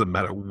like, it doesn't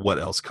matter what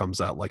else comes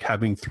out. Like,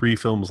 having 3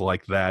 films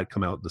like that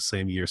come out the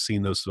same year,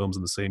 seeing those films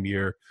in the same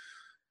year,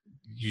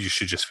 you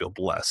should just feel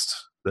blessed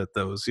that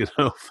those,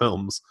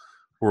 films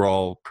were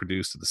all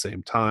produced at the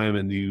same time,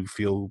 and you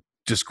feel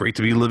just great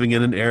to be living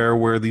in an era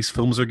where these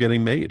films are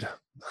getting made.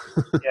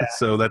 Yeah.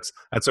 So that's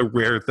a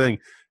rare thing.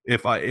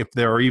 If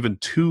there are even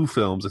 2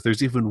 films, if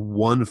there's even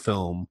 1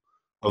 film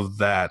of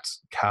that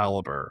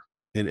caliber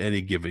in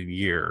any given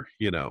year,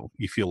 you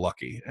feel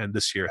lucky. And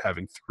this year,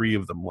 having 3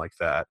 of them like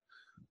that,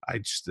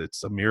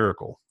 it's a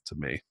miracle to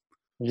me.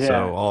 Yeah.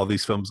 So all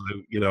these films,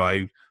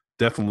 I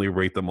definitely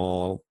rate them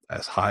all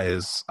as high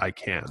as I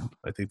can.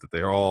 I think that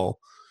they're all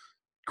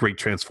great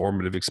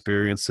transformative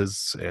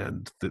experiences,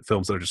 and the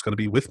films that are just going to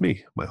be with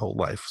me my whole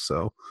life.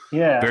 So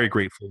very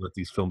grateful that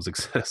these films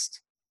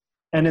exist.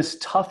 And as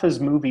tough as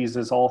movies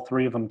as all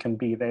 3 of them can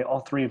be,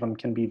 all 3 of them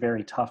can be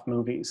very tough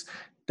movies.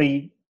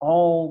 They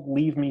all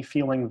leave me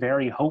feeling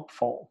very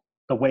hopeful,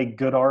 the way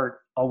good art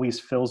always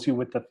fills you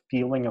with the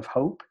feeling of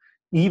hope.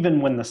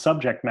 Even when the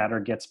subject matter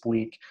gets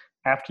bleak,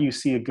 after you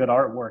see a good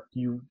artwork,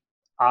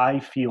 I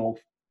feel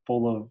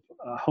full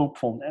of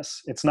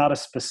hopefulness. It's not a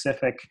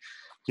specific,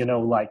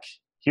 like,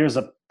 here's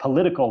a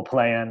political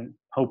plan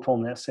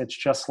hopefulness. It's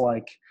just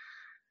like,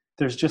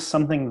 there's just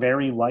something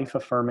very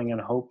life-affirming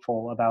and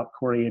hopeful about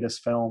Koreeda's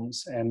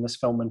films, and this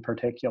film in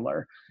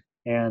particular.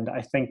 And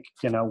I think,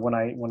 when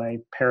I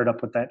pair it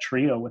up with that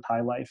trio with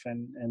High Life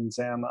and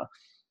Zama,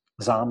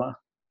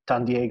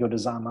 Don Diego de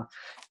Zama,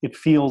 it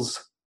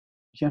feels,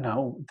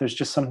 there's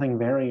just something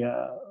very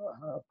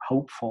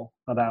hopeful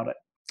about it.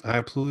 I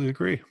absolutely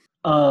agree.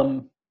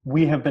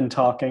 We have been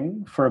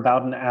talking for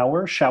about an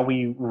hour. Shall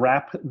we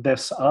wrap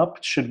this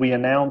up? Should we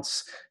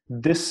announce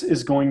this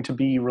is going to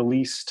be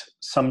released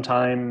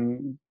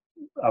sometime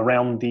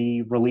around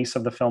the release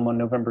of the film on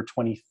November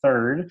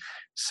 23rd?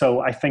 So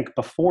I think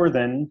before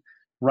then,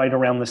 right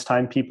around this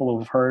time, people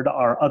have heard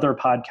our other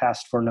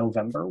podcast for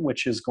November,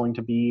 which is going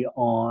to be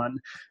on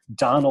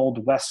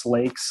Donald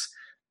Westlake's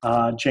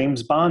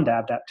James Bond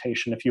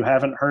adaptation. If you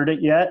haven't heard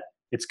it yet,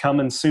 it's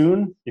coming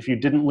soon. If you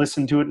didn't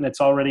listen to it and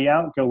it's already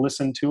out, go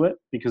listen to it,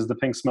 because the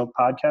Pink Smoke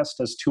podcast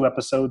does 2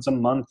 episodes a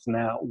month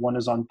now. One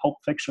is on Pulp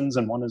Fictions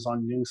and one is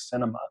on new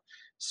cinema.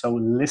 So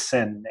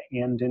listen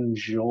and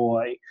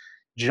enjoy.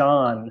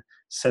 John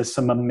says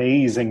some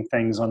amazing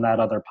things on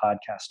that other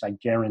podcast. I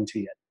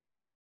guarantee it.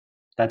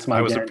 That's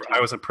my guarantee. I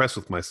was impressed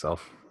with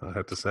myself, I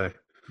have to say.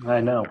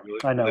 I know.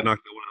 I know. They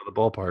knocked that one out of the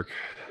ballpark.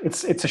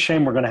 It's a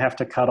shame we're going to have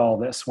to cut all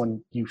this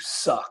when you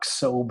suck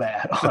so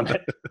bad on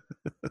it.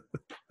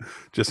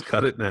 Just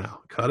cut it now.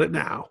 Cut it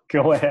now.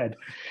 Go ahead.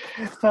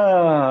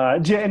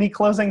 Any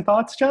closing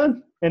thoughts,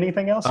 John?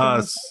 Anything else?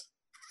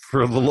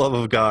 For the love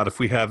of God, if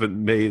we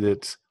haven't made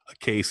it a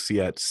case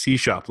yet, see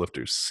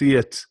Shoplifters. See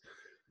it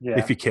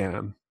if you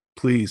can.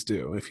 Please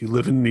do. If you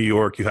live in New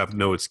York, you have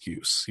no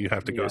excuse. You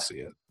have to go see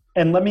it.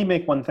 And let me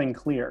make one thing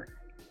clear.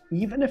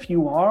 Even if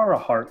you are a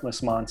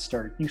heartless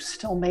monster, you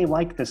still may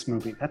like this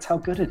movie. That's how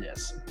good it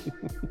is.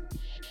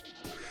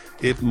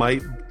 It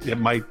might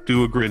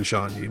do a Grinch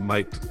on you.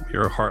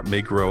 Your heart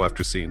may grow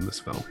after seeing this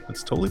film.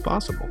 It's totally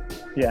possible.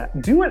 Yeah,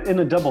 do it in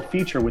a double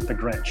feature with the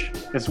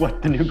Grinch. Is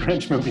what the new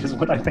Grinch movie is.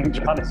 What I think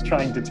John is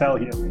trying to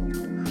tell you.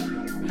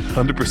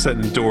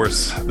 100%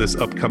 endorse this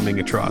upcoming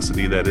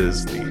atrocity that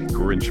is the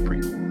Grinch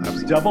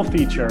prequel. Double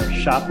feature: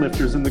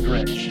 Shoplifters and the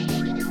Grinch.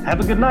 Have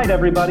a good night,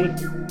 everybody.